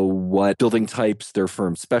know what building types their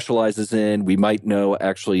firm specializes in. We might know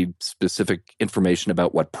actually specific information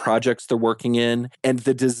about what projects they're working in. And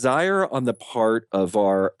the desire on the part of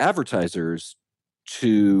our advertisers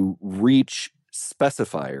to reach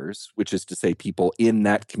specifiers, which is to say people in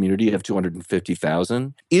that community of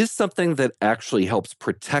 250,000, is something that actually helps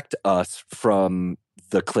protect us from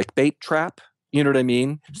the clickbait trap. You know what I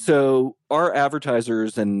mean? So our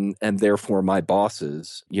advertisers and therefore my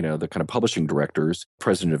bosses, the kind of publishing directors,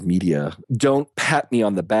 president of media, don't pat me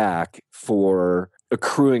on the back for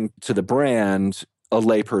accruing to the brand a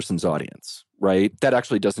layperson's audience, right? That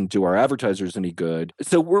actually doesn't do our advertisers any good.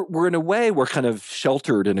 So we're in a way, we're kind of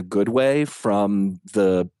sheltered in a good way from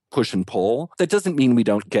the push and pull. That doesn't mean we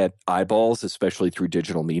don't get eyeballs, especially through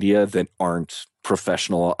digital media, that aren't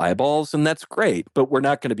professional eyeballs, and that's great. But we're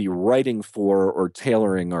not going to be writing for or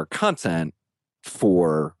tailoring our content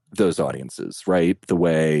for those audiences, right? The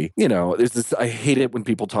way, there's this, I hate it when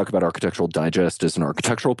people talk about Architectural Digest as an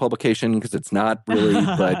architectural publication because it's not really,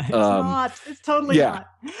 but it's not. It's totally not.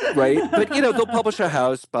 Right? But, they'll publish a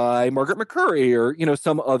house by Margaret McCurry or,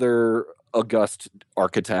 some other august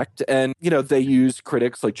architect. And, they use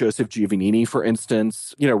critics like Joseph Giovannini, for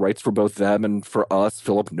instance, writes for both them and for us.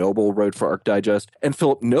 Philip Noble wrote for Arch Digest. And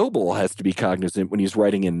Philip Noble has to be cognizant when he's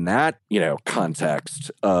writing in that,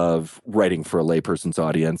 context of writing for a layperson's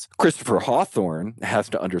audience. Christopher Hawthorne has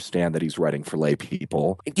to understand that he's writing for lay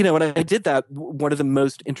people. And I did that. One of the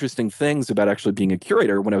most interesting things about actually being a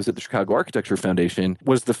curator when I was at the Chicago Architecture Foundation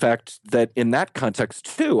was the fact that in that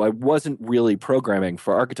context, too, I wasn't really programming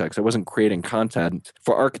for architects. I wasn't creating content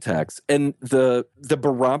for architects. And the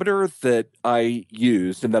barometer that I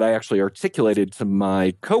used and that I actually articulated to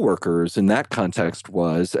my coworkers in that context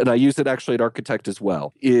was, and I use it actually at Architect as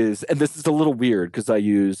well, is, and this is a little weird because I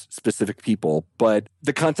use specific people, but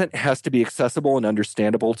the content has to be accessible and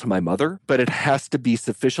understandable to my mother, but it has to be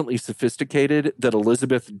sufficiently sophisticated that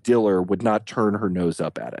Elizabeth Diller would not turn her nose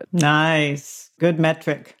up at it. Nice. Good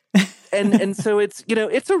metric. And so it's,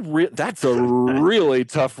 that's a really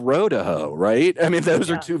tough row to hoe, right? I mean,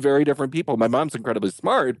 those are two very different people. My mom's incredibly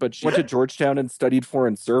smart, but she went to Georgetown and studied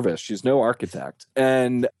foreign service. She's no architect.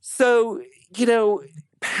 And so,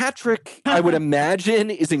 Patrick, I would imagine,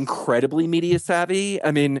 is incredibly media savvy.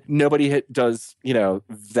 I mean, nobody does,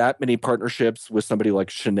 that many partnerships with somebody like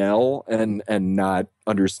Chanel and not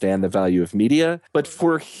understand the value of media. But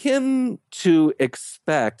for him to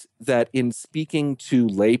expect that in speaking to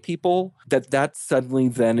lay people, that suddenly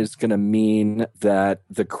then is going to mean that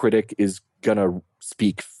the critic is going to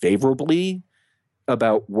speak favorably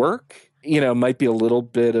about work, might be a little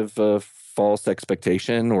bit of a false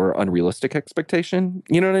expectation or unrealistic expectation.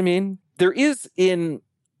 You know what I mean? There is in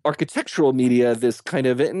architectural media this kind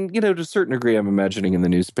of, and, to a certain degree, I'm imagining in the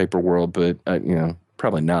newspaper world, but,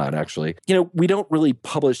 probably not actually. We don't really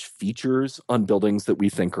publish features on buildings that we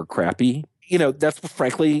think are crappy. That's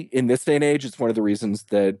frankly, in this day and age, it's one of the reasons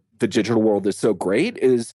that the digital world is so great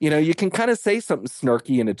is, you can kind of say something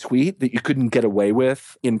snarky in a tweet that you couldn't get away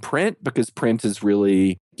with in print because print is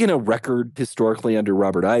really, record historically under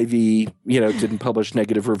Robert Ivy, didn't publish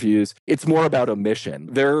negative reviews. It's more about omission.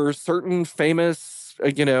 There are certain famous,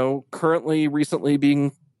 currently recently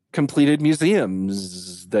being completed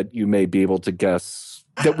museums that you may be able to guess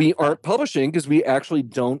that we aren't publishing because we actually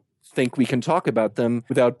don't think we can talk about them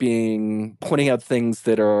without pointing out things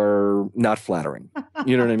that are not flattering.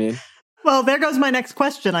 You know what I mean? Well, there goes my next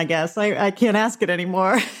question, I guess. I can't ask it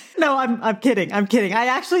anymore. No, I'm kidding. I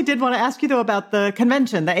actually did want to ask you, though, about the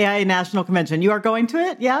convention, the AIA National Convention. You are going to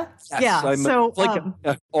it? Yeah? Yes, yeah. So,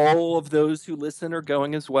 all of those who listen are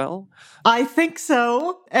going as well? I think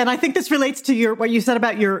so. And I think this relates to what you said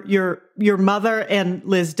about your mother and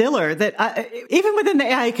Liz Diller, that even within the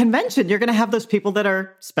AIA Convention, you're going to have those people that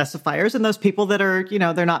are specifiers and those people that are,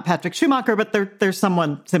 they're not Patrick Schumacher, but they're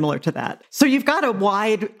someone similar to that. So you've got a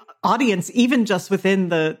wide audience, even just within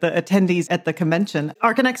the attendees at the convention.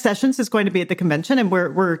 ArchiNext Sessions is going to be at the convention, and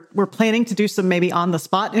we're planning to do some maybe on the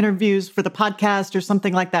spot interviews for the podcast or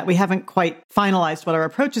something like that. We haven't quite finalized what our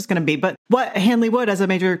approach is going to be, but what Hanley Wood, as a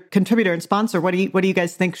major contributor and sponsor, what do you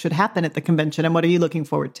guys think should happen at the convention, and what are you looking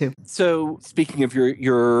forward to? So, speaking of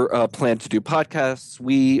your plan to do podcasts,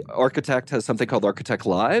 Architect has something called Architect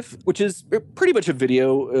Live, which is pretty much a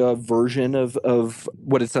video version of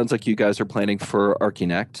what it sounds like you guys are planning for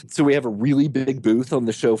ArchiNext. So we have a really big booth on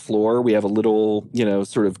the show floor. We have a little,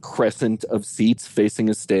 sort of crescent of seats facing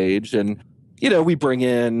a stage. And, we bring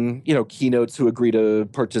in, keynotes who agree to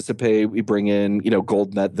participate. We bring in, the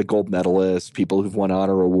gold medalists, people who've won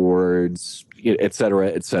honor awards, et cetera,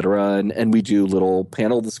 et cetera. And we do little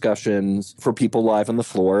panel discussions for people live on the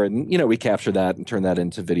floor. And, we capture that and turn that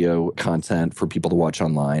into video content for people to watch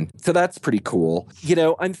online. So that's pretty cool.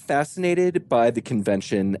 I'm fascinated by the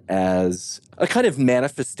convention as a kind of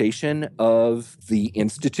manifestation of the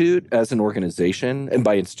Institute as an organization. And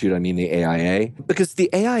by Institute, I mean the AIA. Because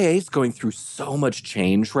the AIA is going through so much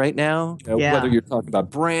change right now. Whether you're talking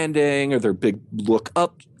about branding or their big Look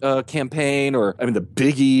Up campaign, or, the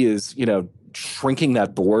biggie is, shrinking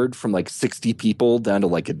that board from like 60 people down to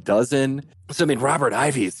like a dozen. So, Robert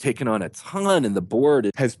Ivy has taken on a ton, and the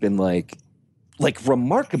board has been like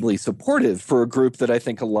remarkably supportive for a group that I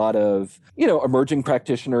think a lot of, emerging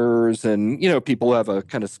practitioners and, people who have a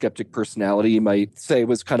kind of skeptic personality might say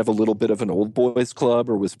was kind of a little bit of an old boys club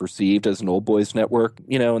or was perceived as an old boys network,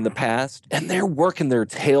 in the past. And they're working their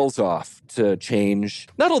tails off to change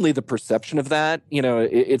not only the perception of that,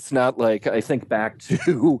 it's not like, I think back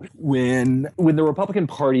to when the Republican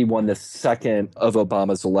Party won the second of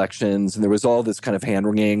Obama's elections, and there was all this kind of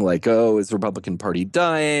hand-wringing, like, oh, is the Republican Party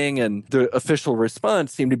dying? And the official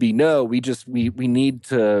response seemed to be, no, we need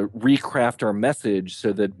to recraft our message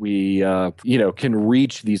so that we, can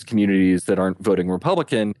reach these communities that aren't voting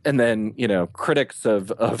Republican. And then, critics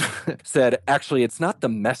of said, actually, it's not the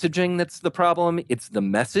messaging that's the problem, it's the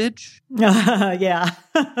message. Yeah.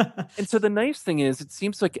 And so the nice thing is, it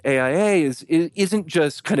seems like AIA isn't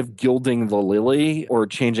just kind of gilding the lily or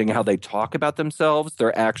changing how they talk about themselves.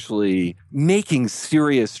 They're actually making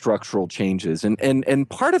serious structural changes. And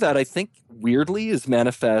part of that, I think, weirdly, is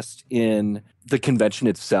manifest in the convention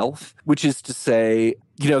itself, which is to say,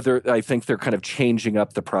 I think they're kind of changing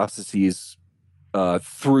up the processes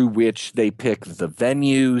through which they pick the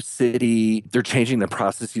venue, city. They're changing the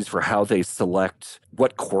processes for how they select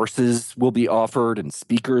what courses will be offered and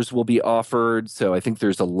speakers will be offered. So I think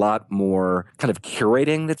there's a lot more kind of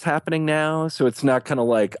curating that's happening now. So it's not kind of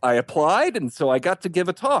like, I applied and so I got to give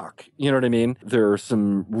a talk. You know what I mean? There are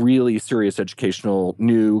some really serious educational,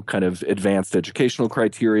 new kind of advanced educational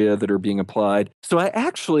criteria that are being applied. So I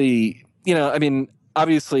actually,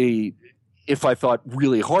 obviously, if I thought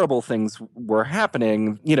really horrible things were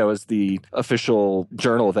happening, as the official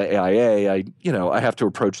journal of the AIA, I have to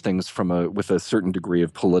approach things with a certain degree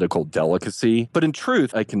of political delicacy. But in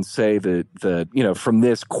truth, I can say that from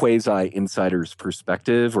this quasi-insider's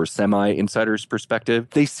perspective or semi-insider's perspective,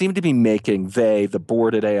 they seem to be making, the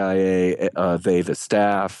board at AIA, the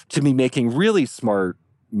staff, to be making really smart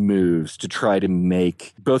moves to try to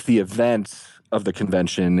make both the event of the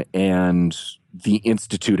convention and the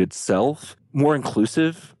institute itself more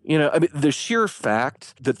inclusive. The sheer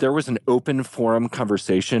fact that there was an open forum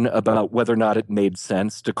conversation about whether or not it made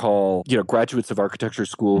sense to call, graduates of architecture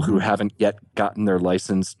school who haven't yet gotten their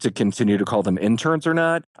license to continue to call them interns or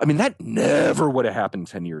not. That never would have happened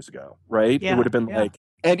 10 years ago, right? Yeah, it would have been like,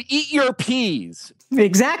 and eat your peas.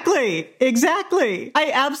 Exactly.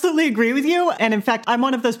 I absolutely agree with you. And in fact, I'm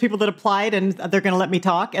one of those people that applied and they're going to let me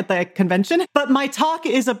talk at the convention. But my talk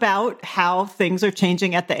is about how things are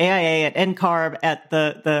changing at the AIA, at NCARB, at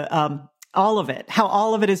the all of it, how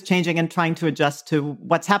all of it is changing and trying to adjust to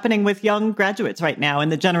what's happening with young graduates right now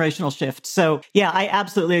and the generational shift. So yeah, I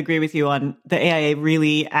absolutely agree with you on the AIA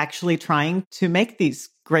really actually trying to make these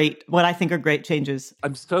what I think are great changes.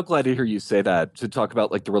 I'm so glad to hear you say that, to talk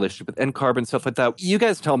about like the relationship with NCARB and stuff like that. You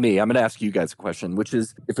guys tell me, I'm going to ask you guys a question, which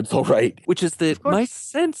is, if it's all right, which is that my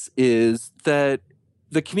sense is that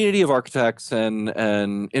the community of architects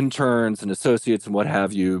and interns and associates and what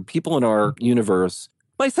have you, people in our universe,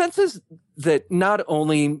 my sense is that not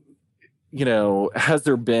only has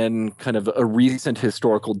there been kind of a recent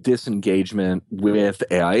historical disengagement with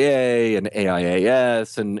AIA and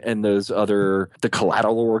AIAS and those other, the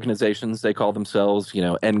collateral organizations they call themselves,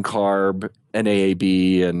 NCARB,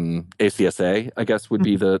 NAAB, and ACSA, I guess would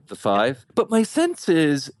be the five. But my sense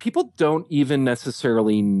is people don't even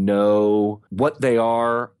necessarily know what they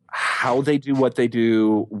are, how they do what they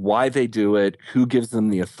do, why they do it, who gives them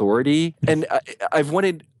the authority. And I've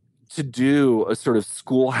wanted to do a sort of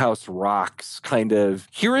Schoolhouse Rocks kind of,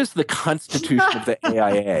 here is the constitution of the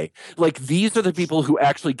AIA. Like, these are the people who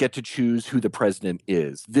actually get to choose who the president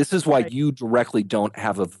is. This is why you directly don't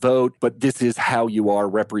have a vote, but this is how you are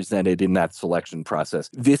represented in that selection process.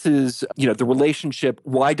 This is, the relationship.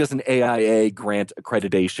 Why doesn't AIA grant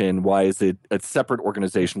accreditation? Why is it a separate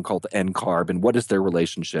organization called NCARB? And what is their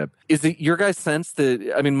relationship? Is it your guys' sense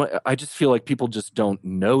that, I just feel like people just don't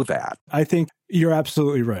know that? I think you're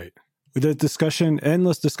absolutely right. The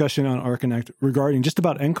endless discussion on ArcConnect regarding just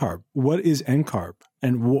about NCARB. What is NCARB?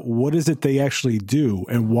 And what is it they actually do,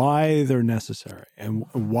 and why they're necessary, and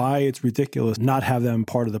why it's ridiculous not have them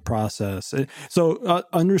part of the process. So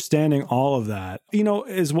understanding all of that,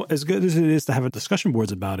 as good as it is to have discussion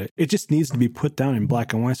boards about it, it just needs to be put down in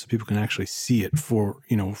black and white so people can actually see it for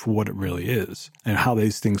what it really is and how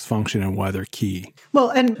these things function and why they're key. Well,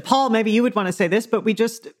 and Paul, maybe you would want to say this, but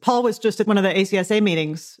Paul was just at one of the ACSA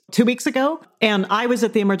meetings 2 weeks ago, and I was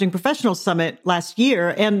at the Emerging Professionals Summit last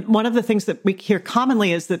year. And one of the things that we hear commonly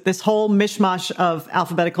is that this whole mishmash of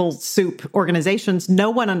alphabetical soup organizations, no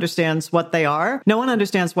one understands what they are. No one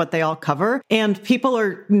understands what they all cover. And people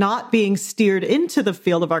are not being steered into the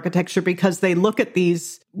field of architecture because they look at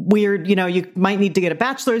these weird, you might need to get a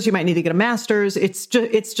bachelor's, you might need to get a master's. It's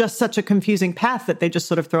just such a confusing path that they just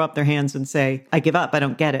sort of throw up their hands and say, I give up, I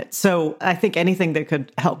don't get it. So I think anything that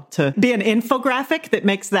could help to be an infographic that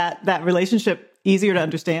makes that relationship easier to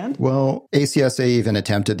understand. Well, ACSA even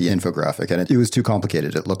attempted the infographic, and it was too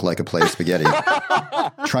complicated. It looked like a plate of spaghetti.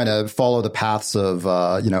 Trying to follow the paths of,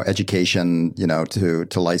 education, to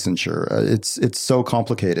licensure. It's so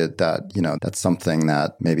complicated that, that's something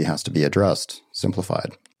that maybe has to be addressed,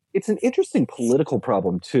 simplified. It's an interesting political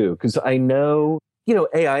problem, too, because I know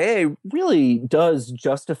AIA really does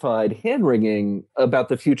justified hand-wringing about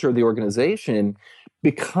the future of the organization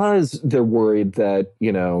because they're worried that,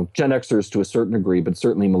 Gen Xers to a certain degree, but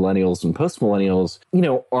certainly millennials and post-millennials,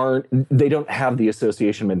 they don't have the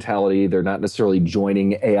association mentality. They're not necessarily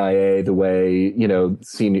joining AIA the way,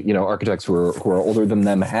 senior, architects who are older than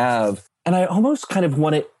them have. And I almost kind of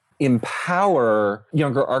want to empower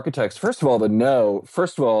younger architects, first of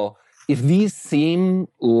all, if these seem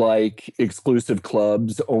like exclusive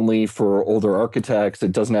clubs only for older architects,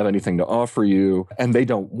 it doesn't have anything to offer you, and they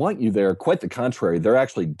don't want you there, quite the contrary, they're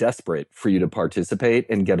actually desperate for you to participate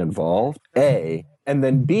and get involved, A. And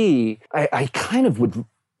then B, I kind of would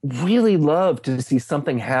really love to see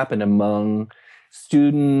something happen among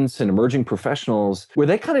students and emerging professionals where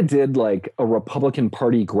they kind of did like a Republican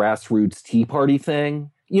Party grassroots Tea Party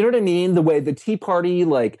thing. You know what I mean? The way the Tea Party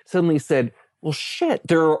suddenly said, well, shit,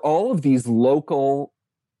 there are all of these local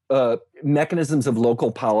mechanisms of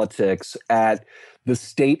local politics at the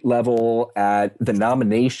state level, at the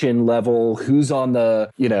nomination level, who's on the,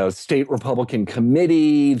 state Republican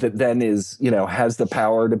committee that then is, has the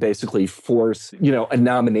power to basically force, a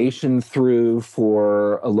nomination through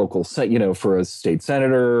for a local, for a state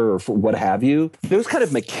senator or for what have you. Those kind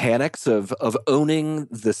of mechanics of owning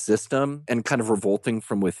the system and kind of revolting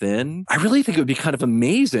from within, I really think it would be kind of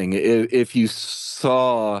amazing if you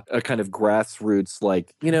saw a kind of grassroots,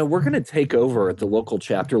 like, we're going to take over at the local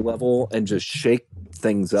chapter level and just shake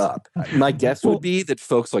things up. My guess would be that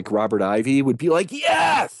folks like Robert Ivy would be like,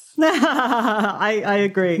 yes! I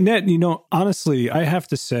agree. Ned, honestly, I have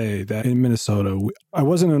to say that in Minnesota, I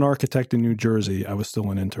wasn't an architect in New Jersey. I was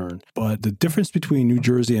still an intern. But the difference between New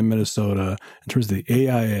Jersey and Minnesota in terms of the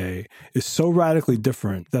AIA is so radically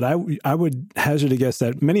different that I would hazard to guess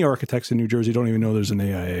that many architects in New Jersey don't even know there's an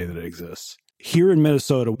AIA that exists. Here in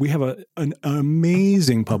Minnesota, we have an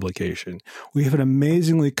amazing publication. We have an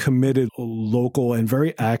amazingly committed local and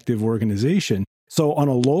very active organization. So on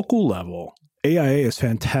a local level, AIA is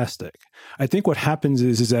fantastic. I think what happens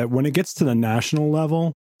is that when it gets to the national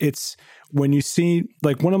level, it's when you see,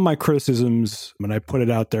 like, one of my criticisms when I put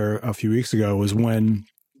it out there a few weeks ago was when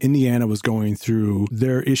Indiana was going through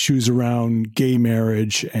their issues around gay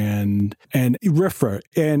marriage and RFRA.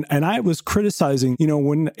 And I was criticizing,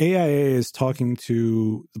 when AIA is talking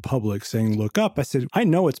to the public saying, look up, I said, I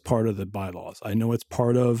know it's part of the bylaws. I know it's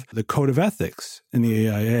part of the code of ethics in the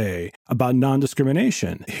AIA about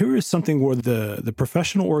non-discrimination. Here is something where the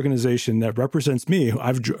professional organization that represents me, who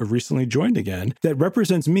I've recently joined again, that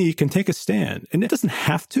represents me can take a stand. And it doesn't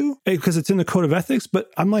have to because it's in the code of ethics. But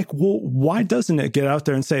I'm like, well, why doesn't it get out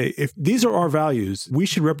there and say, if these are our values, we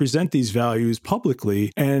should represent these values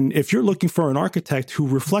publicly. And if you're looking for an architect who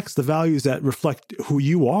reflects the values that reflect who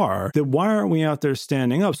you are, then why aren't we out there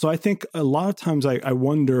standing up? So I think a lot of times I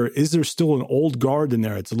wonder, is there still an old guard in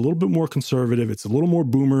there? It's a little bit more conservative. It's a little more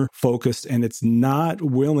boomer focused, and it's not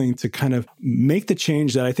willing to kind of make the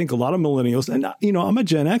change that I think a lot of millennials, and, I'm a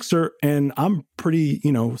Gen Xer and I'm pretty,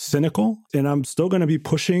 cynical, and I'm still going to be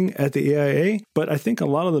pushing at the AIA. But I think a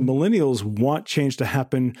lot of the millennials want change to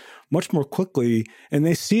happen much more quickly, and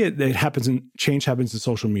they see it. Change happens in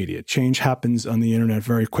social media. Change happens on the internet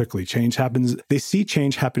very quickly. They see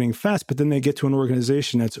change happening fast, but then they get to an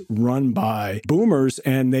organization that's run by boomers,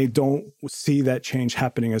 and they don't see that change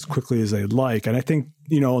happening as quickly as they'd like. And I think,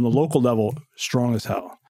 on the local level, strong as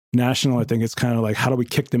hell. National, I think it's kind of like, how do we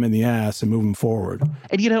kick them in the ass and move them forward?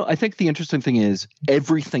 And, I think the interesting thing is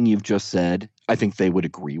everything you've just said, I think they would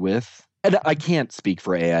agree with. And I can't speak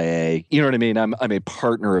for AIA. You know what I mean? I'm a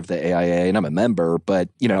partner of the AIA and I'm a member, but,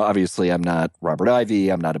 obviously I'm not Robert Ivy.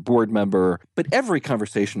 I'm not a board member. But every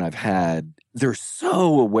conversation I've had, they're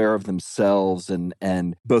so aware of themselves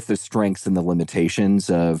and both the strengths and the limitations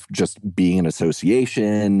of just being an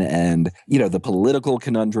association and, the political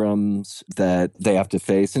conundrums that they have to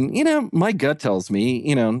face. And, my gut tells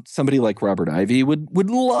me, somebody like Robert Ivy would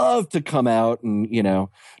love to come out and,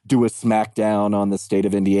 do a smackdown on the state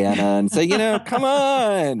of Indiana and say, come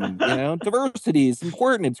on, diversity is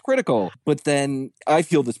important. It's critical. But then I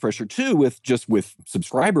feel this pressure too with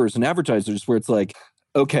subscribers and advertisers where it's like,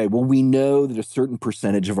 okay, well, we know that a certain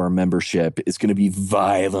percentage of our membership is going to be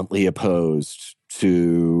violently opposed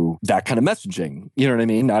to that kind of messaging. You know what I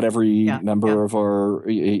mean? Not every member of our,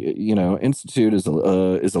 institute is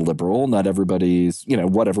a liberal. Not everybody's,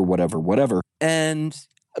 whatever. And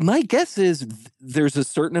my guess is there's a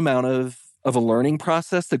certain amount of a learning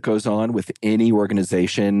process that goes on with any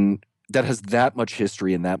organization that has that much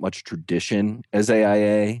history and that much tradition as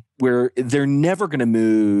AIA, where they're never going to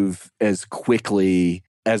move as quickly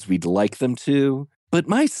as we'd like them to. But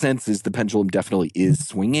my sense is the pendulum definitely is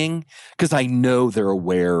swinging because I know they're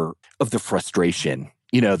aware of the frustration,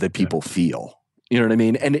 that people feel. You know what I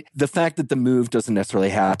mean? And the fact that the move doesn't necessarily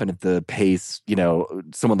happen at the pace,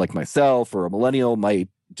 someone like myself or a millennial might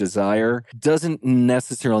desire doesn't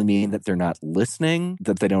necessarily mean that they're not listening,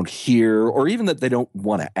 that they don't hear, or even that they don't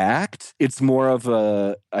want to act. It's more of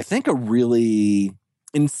I think a really,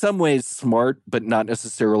 in some ways, smart, but not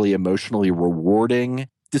necessarily emotionally rewarding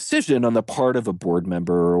decision on the part of a board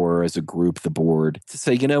member or as a group, the board, to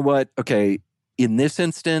say, you know what? Okay, in this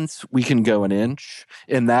instance, we can go an inch.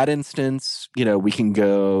 In that instance, we can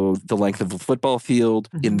go the length of a football field.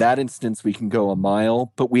 Mm-hmm. In that instance, we can go a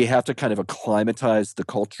mile. But we have to kind of acclimatize the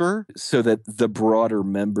culture so that the broader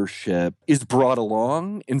membership is brought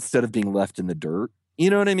along instead of being left in the dirt. You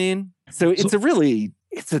know what I mean? So it's a really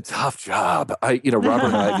It's a tough job.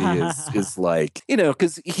 Robert Ivy is like,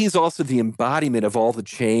 because he's also the embodiment of all the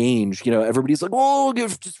change. Everybody's like, oh,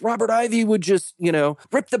 if just Robert Ivy would just,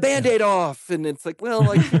 rip the Band-Aid off. And it's like,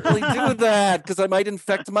 well, I can't really do that because I might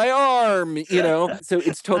infect my arm, So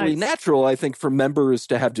it's totally natural, I think, for members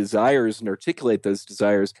to have desires and articulate those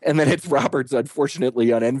desires. And then it's Robert's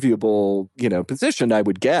unfortunately unenviable, position, I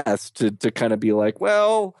would guess, to kind of be like,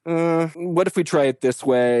 well, what if we try it this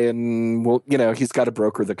way? And, well, he's got to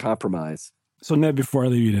broker the compromise. So, Ned, before I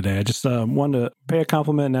leave you today, I just wanted to pay a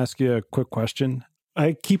compliment and ask you a quick question.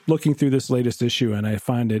 I keep looking through this latest issue and I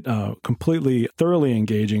find it thoroughly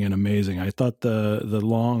engaging and amazing. I thought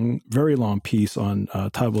the very long piece on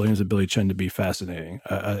Todd Williams and Billy Chen to be fascinating.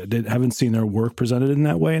 I haven't seen their work presented in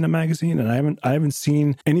that way in a magazine, and I haven't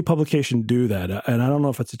seen any publication do that. And I don't know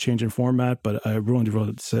if it's a change in format, but I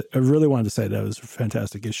really wanted to say that was a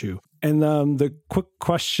fantastic issue. And the quick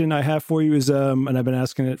question I have for you is, and I've been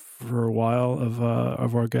asking it for a while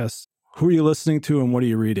of our guests, who are you listening to and what are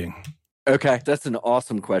you reading? Okay, that's an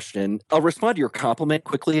awesome question. I'll respond to your compliment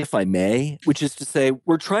quickly, if I may, which is to say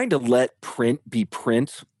we're trying to let print be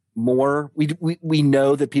print more. We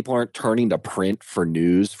know that people aren't turning to print for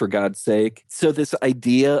news, for God's sake. So this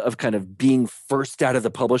idea of kind of being first out of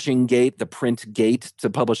the publishing gate, the print gate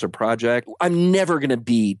to publish a project, I'm never going to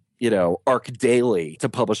beat Arc Daily to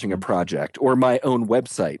publishing a project or my own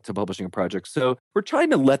website to publishing a project. So we're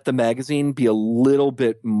trying to let the magazine be a little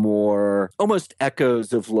bit more almost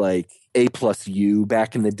echoes of like A+U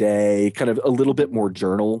back in the day, kind of a little bit more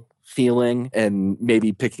journal feeling and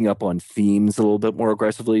maybe picking up on themes a little bit more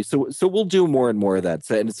aggressively. So we'll do more and more of that.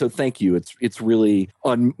 So thank you. It's really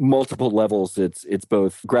on multiple levels. It's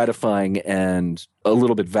both gratifying and a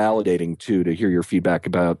little bit validating too to hear your feedback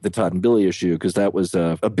about the Todd and Billy issue, because that was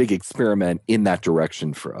a big experiment in that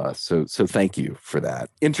direction for us. So thank you for that.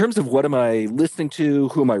 In terms of what am I listening to,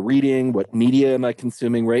 who am I reading, what media am I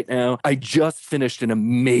consuming right now, I just finished an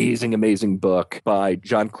amazing book by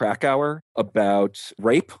John Krakauer about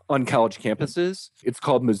rape on college campuses. It's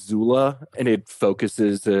called Missoula, and it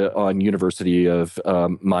focuses on University of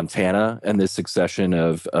Montana and this succession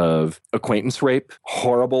of acquaintance rape.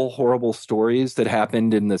 Horrible stories that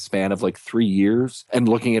happened in the span of like 3 years, and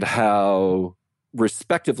looking at how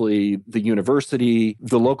respectively the university,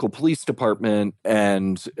 the local police department,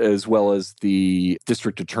 and as well as the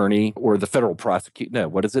district attorney or the federal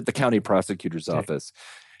the county prosecutor's office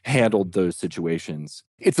handled those situations.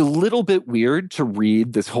 It's a little bit weird to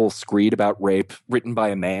read this whole screed about rape written by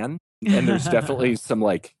a man. And there's definitely some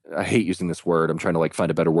I hate using this word. I'm trying to find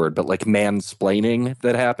a better word, but mansplaining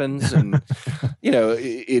that happens. And,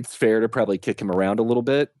 it's fair to probably kick him around a little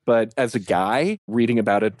bit. But as a guy reading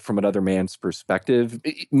about it from another man's perspective,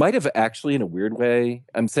 it might have actually, in a weird way,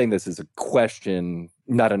 I'm saying this as a question,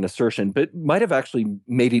 not an assertion, but might have actually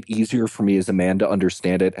made it easier for me as a man to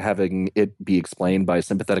understand it, having it be explained by a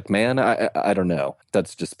sympathetic man. I don't know.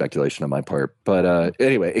 That's just speculation on my part. But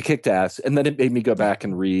anyway, it kicked ass. And then it made me go back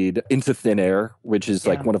and read Into Thin Air, which is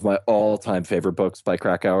one of my all-time favorite books by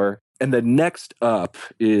Krakauer. And then next up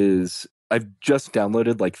is I've just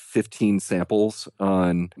downloaded 15 samples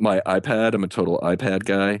on my iPad. I'm a total iPad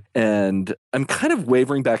guy. And I'm kind of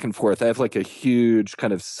wavering back and forth. I have a huge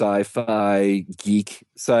kind of sci-fi geek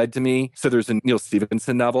side to me. So there's a Neil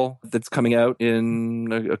Stephenson novel that's coming out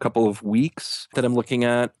in a couple of weeks that I'm looking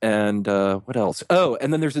at. And what else? Oh,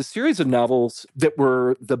 and then there's a series of novels that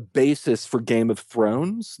were the basis for Game of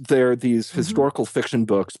Thrones. They're these historical fiction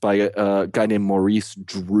books by a guy named Maurice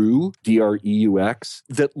Drew, Dreux,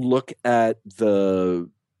 that look at the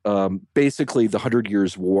basically the 100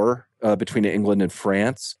 Years' War between England and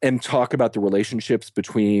France, and talk about the relationships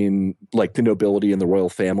between the nobility and the royal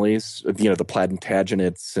families, the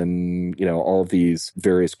Plantagenets and, all of these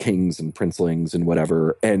various kings and princelings and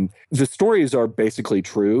whatever. And the stories are basically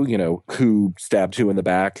true, who stabbed who in the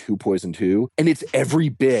back, who poisoned who. And it's every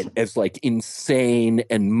bit as insane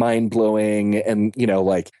and mind-blowing and,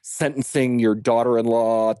 sentencing your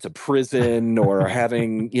daughter-in-law to prison or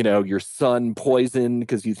having, your son poisoned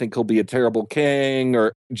because you think he'll be a terrible king,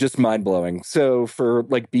 or just mind-blowing. So for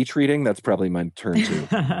beach reading, that's probably my turn too.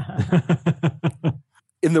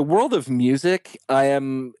 In the world of music, I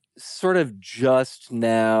am sort of just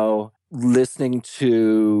now listening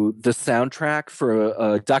to the soundtrack for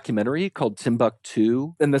a documentary called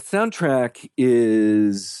Timbuktu. And the soundtrack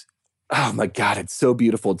is, oh my God, it's so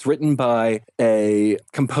beautiful. It's written by a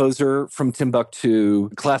composer from Timbuktu,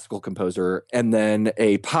 classical composer, and then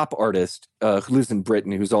a pop artist who lives in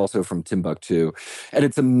Britain who's also from Timbuktu. And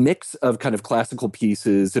it's a mix of kind of classical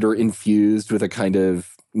pieces that are infused with a kind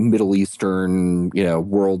of Middle Eastern,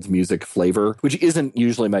 world music flavor, which isn't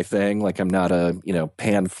usually my thing. Like I'm not a,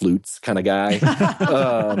 pan flutes kind of guy.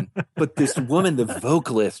 But this woman, the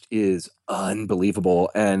vocalist, is unbelievable.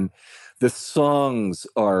 And the songs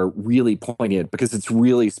are really poignant because it's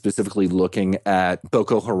really specifically looking at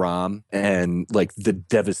Boko Haram and like the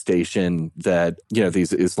devastation that,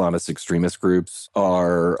 these Islamist extremist groups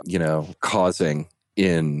are, causing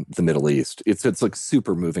in the Middle East. It's like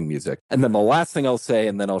super moving music. And then the last thing I'll say,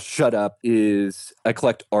 and then I'll shut up, is I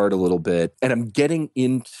collect art a little bit, and I'm getting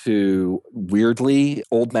into, weirdly,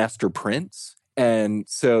 old master prints. And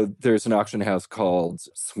so there's an auction house called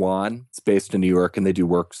Swan. It's based in New York, and they do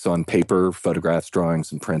works on paper, photographs,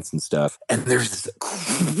 drawings, and prints and stuff. And there's this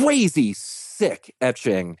crazy sick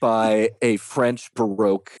etching by a French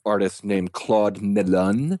Baroque artist named Claude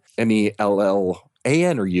Mellon,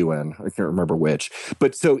 Mellan or UN, I can't remember which.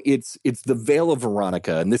 But so it's the Veil of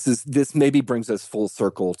Veronica, and this maybe brings us full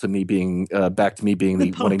circle to me being back to me being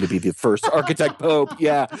wanting to be the first architect pope.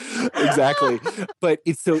 Yeah, exactly. But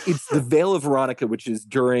it's the Veil of Veronica, which is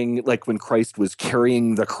during like when Christ was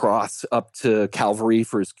carrying the cross up to Calvary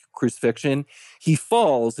for his crucifixion. He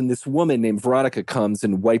falls, and this woman named Veronica comes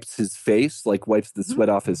and wipes his face, like wipes the sweat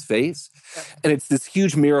off his face. And it's this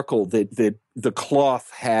huge miracle that the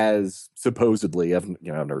cloth has supposedly, I've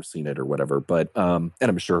never seen it or whatever, but and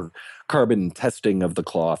I'm sure carbon testing of the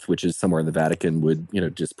cloth, which is somewhere in the Vatican, would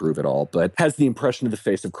disprove it all, but has the impression of the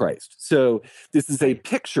face of Christ. So this is a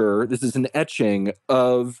picture, this is an etching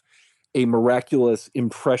of a miraculous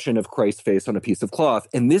impression of Christ's face on a piece of cloth.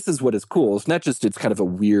 And this is what is cool. It's not just it's kind of a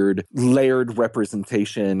weird layered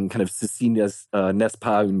representation, kind of Cecilia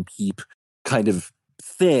Nespa une pipe kind of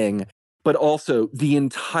thing, but also the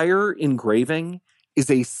entire engraving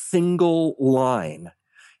is a single line.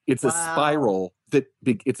 It's a spiral that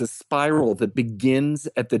begins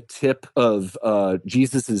at the tip of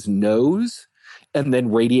Jesus's nose and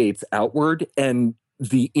then radiates outward, and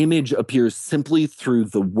the image appears simply through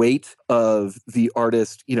the weight of the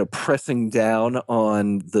artist, pressing down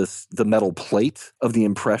on the metal plate of the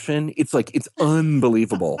impression. It's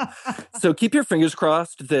unbelievable. So keep your fingers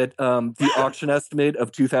crossed that the auction estimate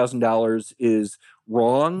of $2,000 is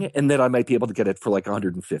wrong, and that I might be able to get it for like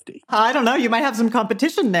 $150. I don't know. You might have some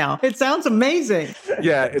competition now. It sounds amazing.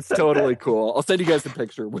 Yeah, it's totally cool. I'll send you guys the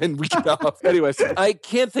picture when we get off. Anyways, I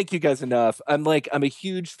can't thank you guys enough. I'm a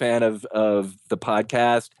huge fan of the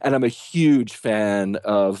podcast, and I'm a huge fan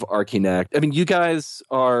of ArchiNect. I mean, you guys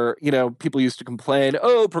are, people used to complain,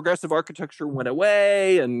 oh, progressive architecture went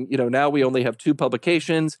away, and, now we only have 2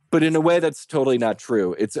 publications. But in a way, that's totally not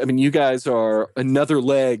true. You guys are another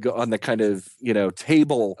leg on the kind of,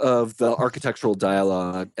 table of the architectural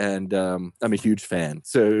dialogue, and I'm a huge fan.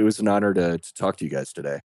 So it was an honor to talk to you guys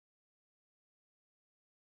today.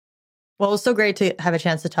 Well, it was so great to have a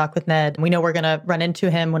chance to talk with Ned. We know we're going to run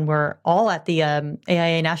into him when we're all at the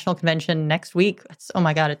AIA National Convention next week. Oh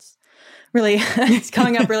my God, it's really, it's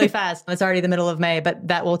coming up really fast. It's already the middle of May, but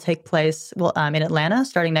that will take place in Atlanta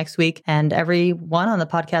starting next week. And everyone on the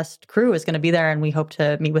podcast crew is going to be there. And we hope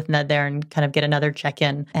to meet with Ned there and kind of get another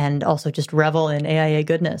check-in and also just revel in AIA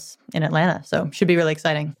goodness in Atlanta. So should be really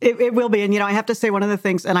exciting. It will be. And, I have to say one of the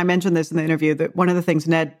things, and I mentioned this in the interview, that one of the things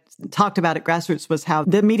Ned talked about at Grassroots was how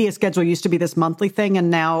the media schedule used to be this monthly thing. And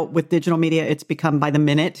now with digital media, it's become by the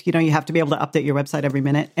minute. You have to be able to update your website every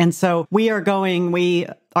minute. And so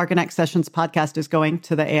ArchiNect Sessions podcast is going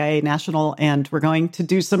to the AIA National, and we're going to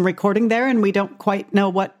do some recording there. And we don't quite know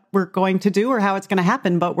what we're going to do or how it's going to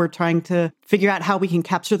happen, but we're trying to figure out how we can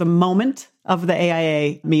capture the moment of the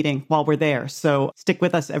AIA meeting while we're there. So stick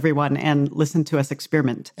with us, everyone, and listen to us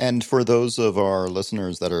experiment. And for those of our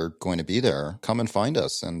listeners that are going to be there, come and find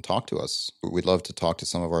us and talk to us. We'd love to talk to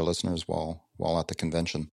some of our listeners while at the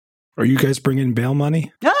convention. Are you guys bringing bail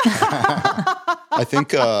money? I think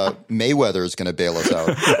Mayweather is going to bail us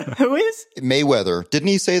out. Who is? Mayweather. Didn't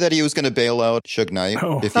he say that he was going to bail out Suge Knight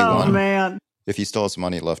if he won? Oh, man. If he still has some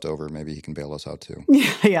money left over, maybe he can bail us out too.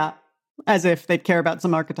 Yeah. As if they'd care about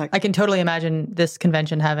some architect. I can totally imagine this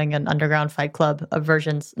convention having an underground fight club of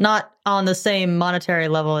versions, not on the same monetary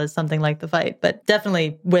level as something like the fight, but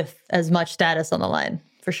definitely with as much status on the line,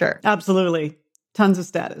 for sure. Absolutely. Tons of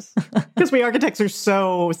status. Because we architects are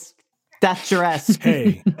so statuesque.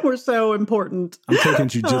 Hey. We're so important. I'm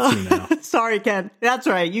taking jujitsu now. Sorry, Ken. That's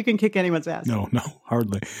right. You can kick anyone's ass. No,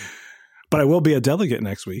 hardly. But I will be a delegate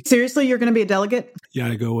next week. Seriously, you're going to be a delegate? Yeah,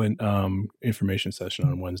 I go in information session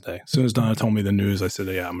on Wednesday. As soon as Donna told me the news, I said,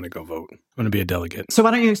 yeah, I'm going to go vote. I'm going to be a delegate. So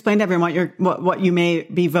why don't you explain to everyone what you may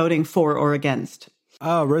be voting for or against?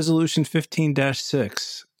 Resolution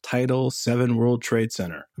 15-6. Title 7 World Trade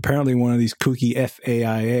Center. Apparently one of these kooky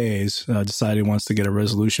FAIAs decided he wants to get a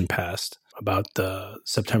resolution passed about the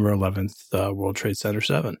September 11th World Trade Center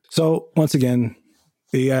 7. So once again,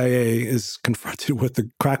 the AIA is confronted with the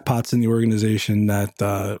crackpots in the organization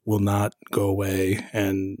that will not go away.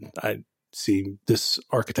 And I see this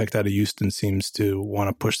architect out of Houston seems to want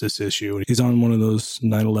to push this issue. He's on one of those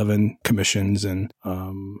 9/11 commissions, and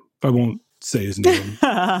I won't say his name.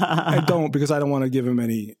 I don't, because I don't want to give him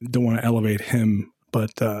don't want to elevate him.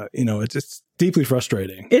 But, it's deeply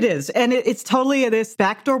frustrating. It is. And it's totally this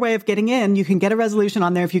backdoor way of getting in. You can get a resolution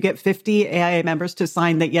on there if you get 50 AIA members to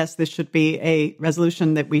sign that, yes, this should be a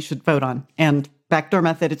resolution that we should vote on. And backdoor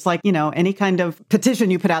method, it's like, any kind of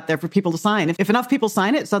petition you put out there for people to sign. If enough people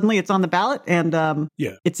sign it, suddenly it's on the ballot. And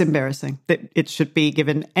it's embarrassing that it should be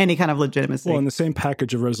given any kind of legitimacy. Well, in the same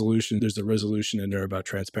package of resolution, there's a resolution in there about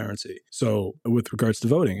transparency. So with regards to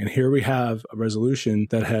voting, and here we have a resolution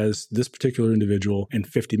that has this particular individual and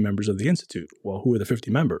 50 members of the Institute. Well, who are the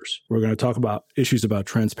 50 members? We're going to talk about issues about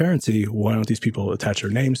transparency. Why don't these people attach their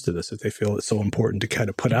names to this if they feel it's so important to kind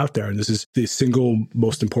of put out there? And this is the single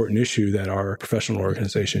most important issue that our professional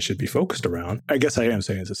organization should be focused around. I guess I am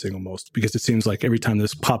saying it's the single most, because it seems like every time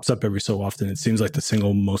this pops up every so often, it seems like the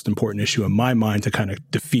single most important issue in my mind to kind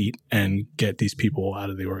of defeat and get these people out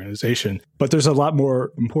of the organization. But there's a lot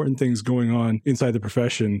more important things going on inside the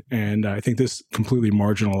profession. And I think this completely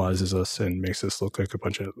marginalizes us and makes us look like a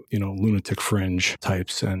bunch of, lunatic fringe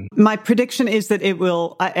types. And my prediction is that it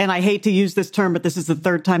will, and I hate to use this term, but this is the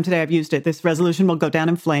third time today I've used it. This resolution will go down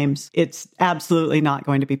in flames. It's absolutely not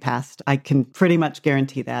going to be passed. I can pretty much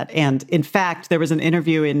guarantee that. And in fact, there was an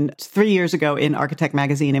interview 3 years ago in Architect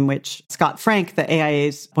Magazine in which Scott Frank, the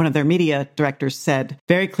AIA's one of their media directors, said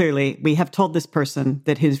very clearly, we have told this person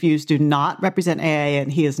that his views do not represent AIA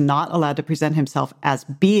and he is not allowed to present himself as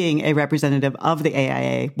being a representative of the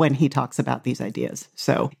AIA when he talks about these ideas.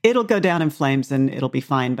 So it'll go down in flames and it'll be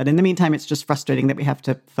fine. But in the meantime, it's just frustrating that we have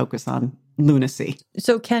to focus on lunacy.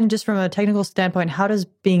 So Ken, just from a technical standpoint, how does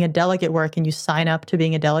being a delegate work? And you sign up to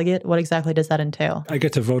being a delegate? What exactly does that entail? I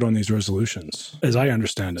get to vote on these resolutions, as I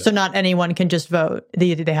understand it. So not anyone can just vote.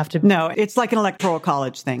 They have to... No, it's like an electoral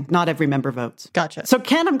college thing. Not every member votes. Gotcha. So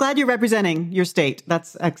Ken, I'm glad you're representing your state.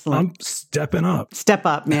 That's excellent. I'm stepping up. Step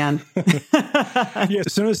up, man. Yeah,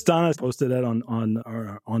 as soon as Donna posted that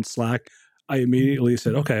on Slack, I immediately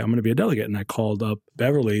said, okay, I'm going to be a delegate. And I called up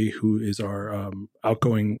Beverly, who is our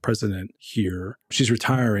outgoing president here. She's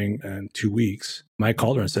retiring in 2 weeks. I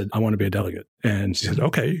called her and said, I want to be a delegate. And she said,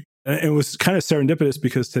 okay. And it was kind of serendipitous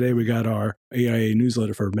because today we got our AIA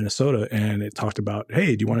newsletter for Minnesota and it talked about,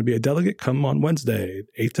 hey, do you want to be a delegate? Come on Wednesday,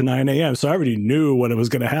 8 to 9 a.m. So I already knew when it was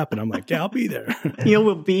going to happen. I'm like, yeah, I'll be there. You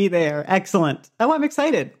will be there. Excellent. Oh, I'm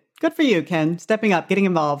excited. Good for you, Ken. Stepping up, getting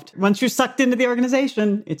involved. Once you're sucked into the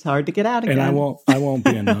organization, it's hard to get out again. And I won't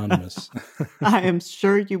be anonymous. I am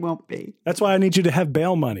sure you won't be. That's why I need you to have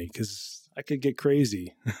bail money, because I could get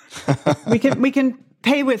crazy. We can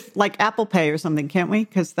pay with like Apple Pay or something, can't we?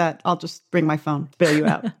 Because I'll just bring my phone, bail you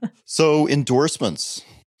out. So endorsements,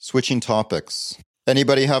 switching topics.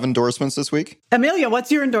 Anybody have endorsements this week? Amelia,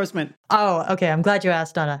 what's your endorsement? Oh, okay. I'm glad you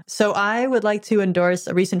asked, Donna. So I would like to endorse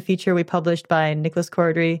a recent feature we published by Nicholas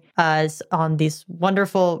Cordry on this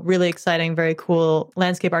wonderful, really exciting, very cool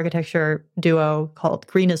landscape architecture duo called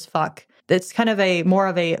Green as Fuck. It's kind of more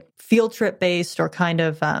of a field trip based or kind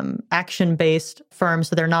of action based firm.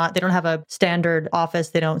 So they don't have a standard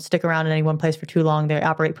office. They don't stick around in any one place for too long. They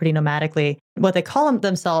operate pretty nomadically. What they call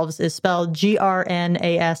themselves is spelled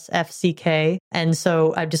GRNASFCK. And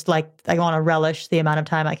so I want to relish the amount of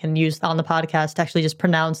time I can use on the podcast to actually just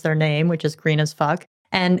pronounce their name, which is Green as Fuck.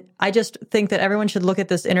 And I just think that everyone should look at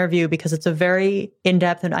this interview because it's a very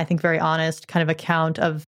in-depth and I think very honest kind of account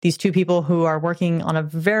of these two people who are working on a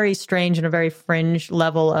very strange and a very fringe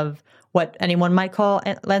level of what anyone might call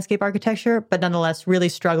landscape architecture, but nonetheless really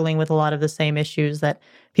struggling with a lot of the same issues that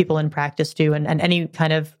people in practice do and any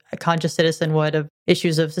kind of conscious citizen would, of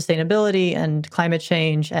issues of sustainability and climate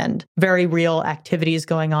change and very real activities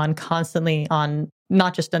going on constantly on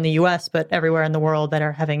not just in the US, but everywhere in the world that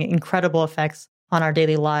are having incredible effects on our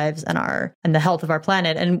daily lives and the health of our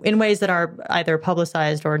planet, and in ways that are either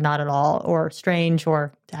publicized or not at all, or strange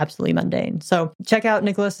or absolutely mundane. So check out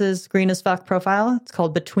Nicholas's Green as Fuck profile. It's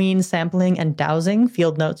called Between Sampling and Dowsing,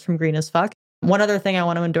 Field Notes from Green as Fuck. One other thing I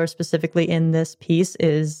want to endorse specifically in this piece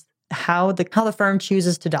is how the firm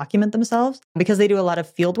chooses to document themselves, because they do a lot of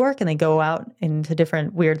field work and they go out into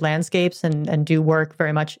different weird landscapes and do work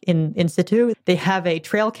very much in situ. They have a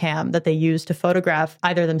trail cam that they use to photograph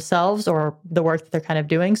either themselves or the work that they're kind of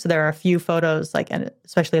doing. So there are a few photos, like, and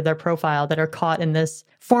especially of their profile, that are caught in this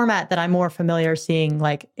format that I'm more familiar seeing,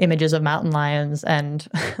 like images of mountain lions and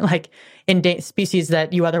like species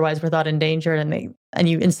that you otherwise were thought endangered, and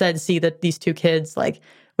you instead see that these two kids, like,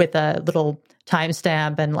 with a little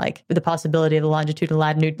timestamp and like the possibility of the longitude and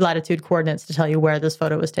latitude coordinates to tell you where this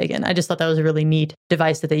photo was taken. I just thought that was a really neat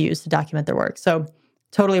device that they use to document their work. So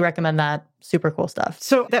totally recommend that. Super cool stuff.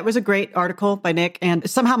 So that was a great article by Nick. And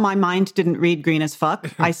somehow my mind didn't read green as fuck.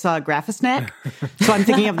 I saw Graphisnack. So I'm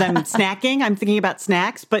thinking of them snacking. I'm thinking about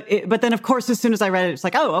snacks. But then, of course, as soon as I read it, it's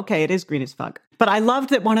like, oh, okay, it is green as fuck. But I loved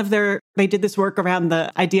that they did this work around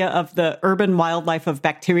the idea of the urban wildlife of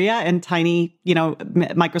bacteria and tiny,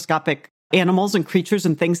 microscopic animals and creatures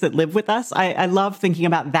and things that live with us. I love thinking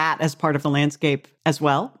about that as part of the landscape as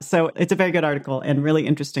well. So it's a very good article and really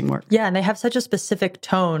interesting work. Yeah, and they have such a specific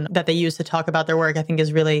tone that they use to talk about their work. I think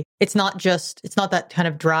is really, it's not that kind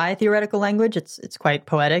of dry theoretical language. It's quite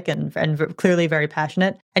poetic and clearly very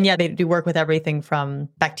passionate. And yeah, they do work with everything from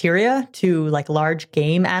bacteria to like large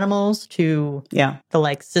game animals to the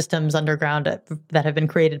like systems underground that have been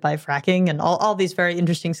created by fracking and all these very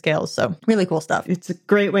interesting scales. So really cool stuff. It's a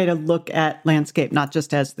great way to look at landscape, not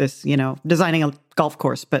just as this, designing a golf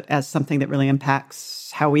course, but as something that really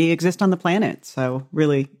impacts how we exist on the planet. So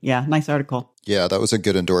really, nice article. Yeah, that was a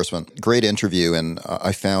good endorsement. Great interview. And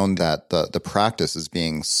I found that the practice is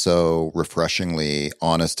being so refreshingly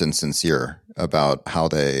honest and sincere about how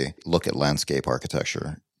they look at landscape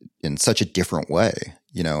architecture in such a different way.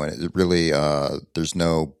 And it really, there's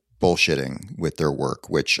no bullshitting with their work,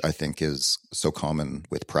 which I think is so common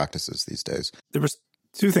with practices these days. There was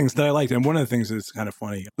two things that I liked. And one of the things is kind of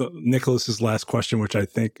funny. Nicholas's last question, which I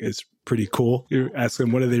think is pretty cool. You're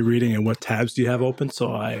asking, what are they reading and what tabs do you have open?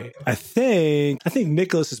 So I think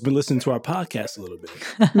Nicholas has been listening to our podcast a little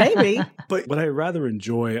bit. Maybe. But what I rather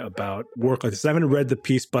enjoy about work like this, I haven't read the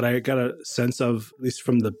piece, but I got a sense of, at least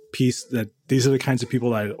from the piece, that these are the kinds of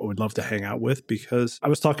people I would love to hang out with, because I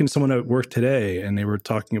was talking to someone at work today and you were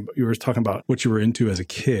talking about what you were into as a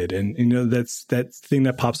kid. And, that's that thing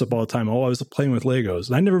that pops up all the time. Oh, I was playing with Legos.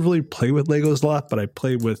 And I never really played with Legos a lot, but I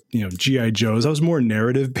played with, G.I. Joes. I was more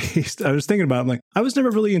narrative based. I was thinking about it, I was never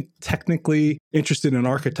really technically interested in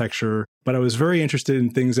architecture, but I was very interested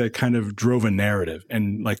in things that kind of drove a narrative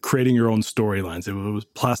and like creating your own storylines. It was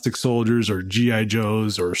plastic soldiers or G.I.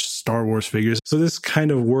 Joes or Star Wars figures. So this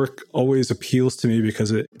kind of work always appeals to me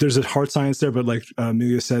because there's a hard science there, but like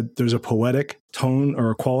Amelia said, there's a poetic tone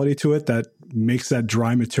or a quality to it that makes that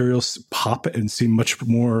dry material pop and seem much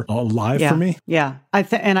more alive for me. Yeah. I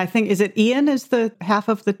think, is it Ian is the half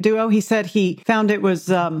of the duo? He said he found it was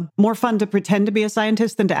more fun to pretend to be a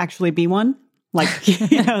scientist than to actually be one. Like,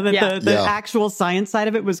 the actual science side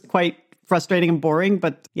of it was quite frustrating and boring.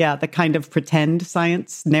 But the kind of pretend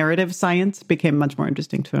science, narrative science became much more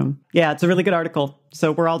interesting to him. Yeah, it's a really good article.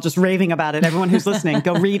 So we're all just raving about it. Everyone who's listening,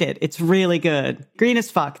 go read it. It's really good. Green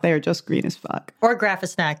as fuck. They are just green as fuck. Or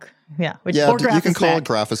Graphisnack. Yeah. You can call it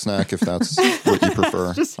Graphisnack if that's what you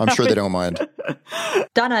prefer. I'm sure they don't mind.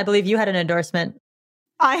 Donna, I believe you had an endorsement.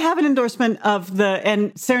 I have an endorsement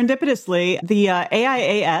and serendipitously, the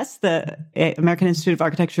AIAS, the American Institute of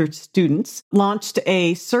Architecture students, launched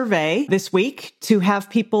a survey this week to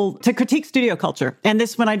have people to critique studio culture. And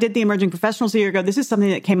this, when I did the Emerging Professionals a year ago, this is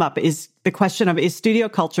something that came up, is the question of, is studio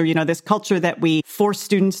culture, this culture that we force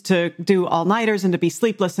students to do all-nighters and to be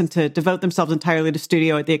sleepless and to devote themselves entirely to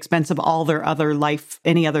studio at the expense of all their other life,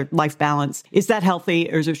 any other life balance. Is that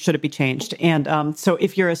healthy or should it be changed? And so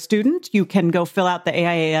if you're a student, you can go fill out the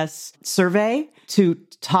AIAS survey to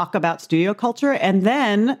talk about studio culture. And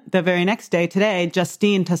then the very next day, today,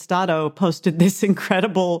 Justine Tostado posted this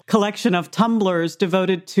incredible collection of tumblers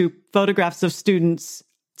devoted to photographs of students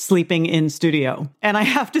sleeping in studio. And I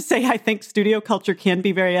have to say, I think studio culture can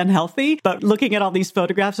be very unhealthy, but looking at all these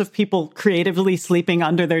photographs of people creatively sleeping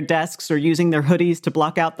under their desks or using their hoodies to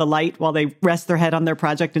block out the light while they rest their head on their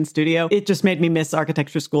project in studio, it just made me miss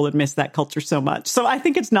architecture school and miss that culture so much. So I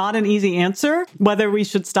think it's not an easy answer whether we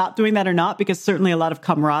should stop doing that or not, because certainly a lot of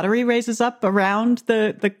camaraderie raises up around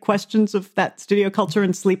the questions of that studio culture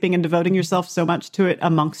and sleeping and devoting yourself so much to it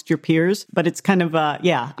amongst your peers. But it's kind of,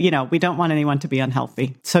 we don't want anyone to be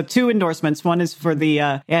unhealthy. So 2 endorsements. One is for the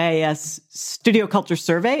AIS Studio Culture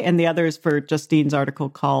Survey, and the other is for Justine's article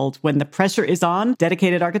called When the Pressure is On,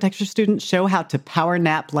 Dedicated Architecture Students Show How to Power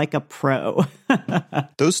Nap Like a Pro.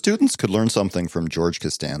 Those students could learn something from George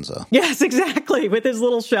Costanza. Yes, exactly. With his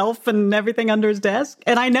little shelf and everything under his desk.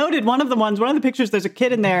 And I noted one of the pictures, there's a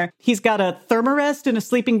kid in there. He's got a thermarest and a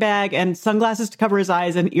sleeping bag and sunglasses to cover his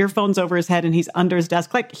eyes and earphones over his head, and he's under his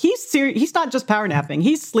desk. Like, he's not just power napping,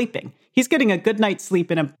 he's sleeping. He's getting a good night's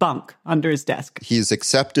sleep in a bunk under his desk. He's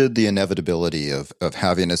accepted the inevitability of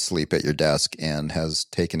having to sleep at your desk and has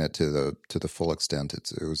taken it to the full extent.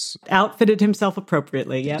 It was outfitted himself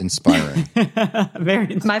appropriately. Yeah, inspiring.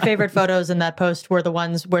 Very inspiring. My favorite photos in that post were the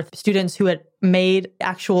ones with students who had made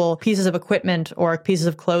actual pieces of equipment or pieces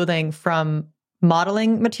of clothing from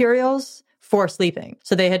modeling materials for sleeping.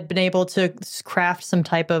 So they had been able to craft some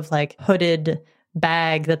type of like hooded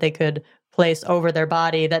bag that they could place over their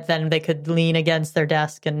body that then they could lean against their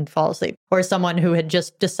desk and fall asleep. Or someone who had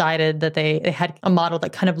just decided that they had a model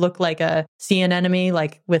that kind of looked like a sea anemone,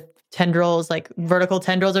 like with tendrils, like vertical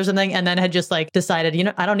tendrils or something, and then had just like decided,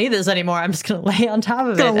 I don't need this anymore. I'm just going to lay on top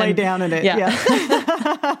of it. Lay down in it. Yeah.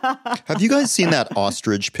 Have you guys seen that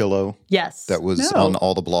ostrich pillow? Yes. That was on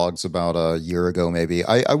all the blogs about a year ago, maybe.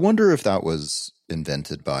 I wonder if that was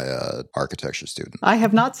invented by a architecture student. I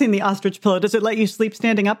have not seen the ostrich pillow. Does it let you sleep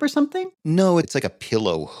standing up or something? No, it's like a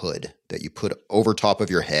pillow hood that you put over top of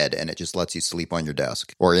your head, and it just lets you sleep on your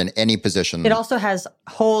desk or in any position. It also has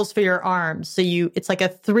holes for your arms. So it's like a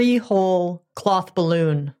 3-hole cloth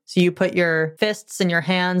balloon. So you put your fists and your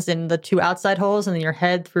hands in the 2 outside holes and then your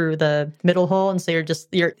head through the middle hole. And so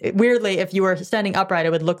you're weirdly, if you were standing upright, it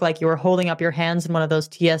would look like you were holding up your hands in one of those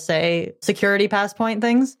TSA security pass point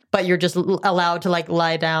things, but you're just allowed to like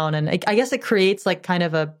lie down. And I guess it creates like kind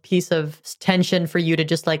of a piece of tension for you to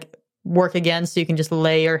just like work against, so you can just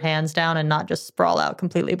lay your hands down and not just sprawl out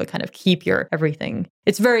completely, but kind of keep your everything.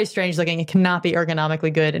 It's very strange looking. It cannot be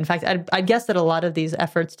ergonomically good. In fact, I'd guess that a lot of these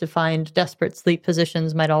efforts to find desperate sleep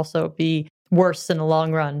positions might also be worse in the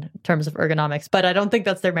long run in terms of ergonomics. But I don't think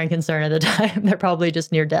that's their main concern at the time. They're probably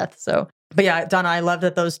just near death. But yeah, Donna, I love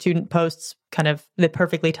that those student posts kind of they're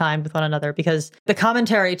perfectly timed with one another, because the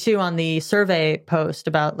commentary too on the survey post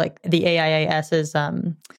about like the AIAS's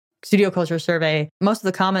studio culture survey, most of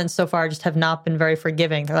the comments so far just have not been very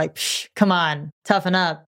forgiving. They're like, come on, toughen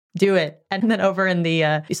up, do it. And then over in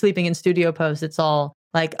the sleeping in studio post, it's all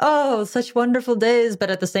like, oh, such wonderful days,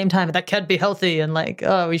 but at the same time, that can't be healthy. And like,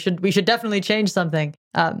 oh, we should definitely change something.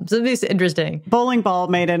 So it's interesting. Bowling Ball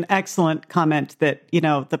made an excellent comment that,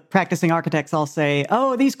 the practicing architects all say,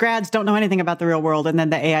 oh, these grads don't know anything about the real world. And then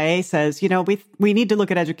the AIA says, we need to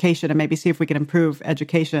look at education and maybe see if we can improve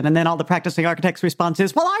education. And then all the practicing architects' response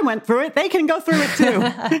is, well, I went through it. They can go through it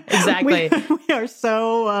too. Exactly.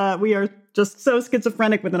 we are just so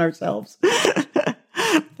schizophrenic within ourselves.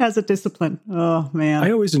 As a discipline. Oh, man.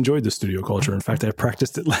 I always enjoyed the studio culture. In fact, I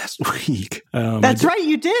practiced it last week. That's right,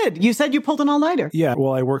 you did. You said you pulled an all-nighter. Yeah,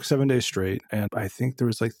 well, I worked 7 days straight, and I think there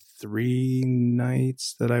was like 3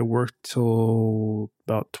 nights that I worked till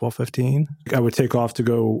about 12:15. I would take off to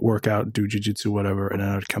go work out, do jiu-jitsu, whatever, and then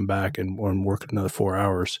I'd come back and work another 4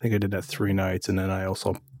 hours. I think I did that 3 nights, and then I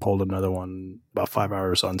also pulled another one about 5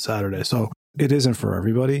 hours on Saturday. So it isn't for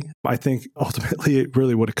everybody. I think ultimately,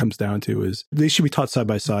 really what it comes down to is they should be taught side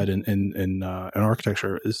by side in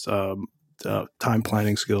architecture is time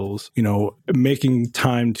planning skills. Making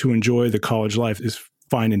time to enjoy the college life is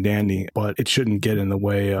fine and dandy, but it shouldn't get in the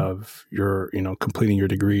way of your, completing your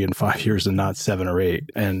degree in 5 years and not 7 or 8.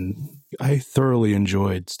 And I thoroughly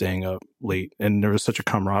enjoyed staying up late, and there was such a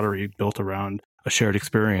camaraderie built around a shared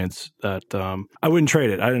experience that I wouldn't trade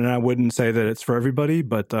it. I wouldn't say that it's for everybody,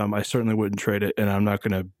 but I certainly wouldn't trade it. And I'm not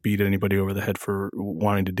going to beat anybody over the head for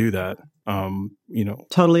wanting to do that.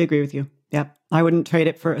 Totally agree with you. Yep. I wouldn't trade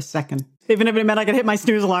it for a second. Even if it meant I could hit my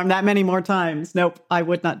snooze alarm that many more times. Nope, I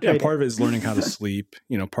would not trade it. Part of it is learning how to sleep.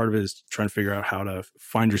 Part of it is trying to figure out how to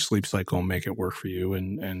find your sleep cycle and make it work for you.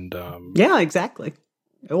 Yeah, exactly.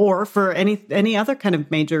 Or for any other kind of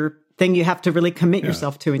major thing you have to really commit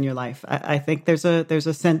yourself to in your life. I think there's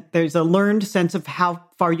a learned sense of how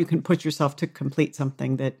far you can push yourself to complete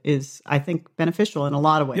something that is, I think, beneficial in a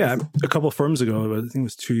lot of ways. Yeah, a couple of firms ago, I think it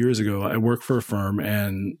was 2 years ago, I worked for a firm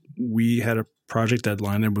and we had a project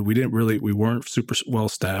deadline, but we weren't super well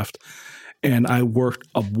staffed. And I worked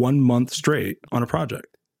 1 month straight on a project.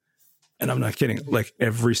 And I'm not kidding. Like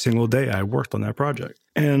every single day I worked on that project.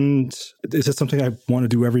 And is it something I want to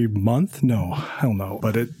do every month? No, hell no.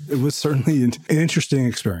 But it was certainly an interesting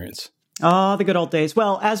experience. Oh, the good old days.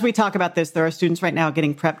 Well, as we talk about this, there are students right now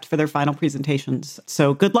getting prepped for their final presentations.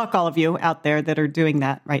 So good luck, all of you out there that are doing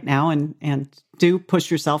that right now. And do push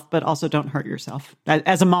yourself, but also don't hurt yourself.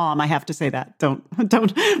 As a mom, I have to say that. Don't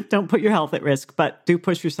put your health at risk, but do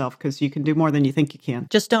push yourself because you can do more than you think you can.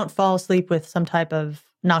 Just don't fall asleep with some type of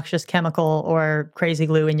noxious chemical or crazy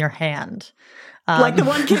glue in your hand. Like the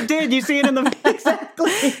one kid did. You see it in the...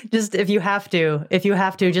 Exactly. Just if you have to,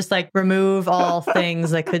 just like remove all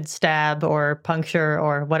things that could stab or puncture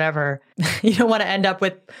or whatever. You don't want to end up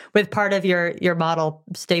with part of your model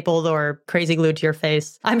stapled or crazy glued to your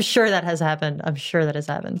face. I'm sure that has happened.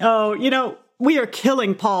 Oh, we are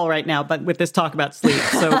killing Paul right now, but with this talk about sleep.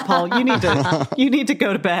 So, Paul, you need to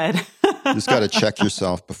go to bed. You just got to check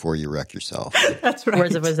yourself before you wreck yourself. That's right.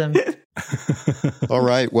 Words of wisdom. All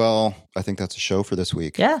right. Well, I think that's a show for this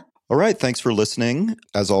week. Yeah. All right. Thanks for listening.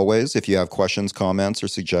 As always, if you have questions, comments, or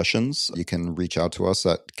suggestions, you can reach out to us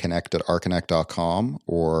at connect@arconnect.com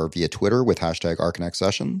or via Twitter with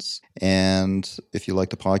 #ArconnectSessions. And if you like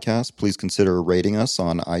the podcast, please consider rating us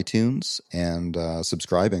on iTunes and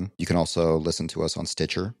subscribing. You can also listen to us on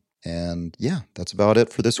Stitcher. And yeah, that's about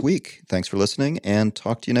it for this week. Thanks for listening and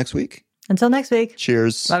talk to you next week. Until next week.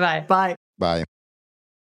 Cheers. Bye-bye. Bye. Bye.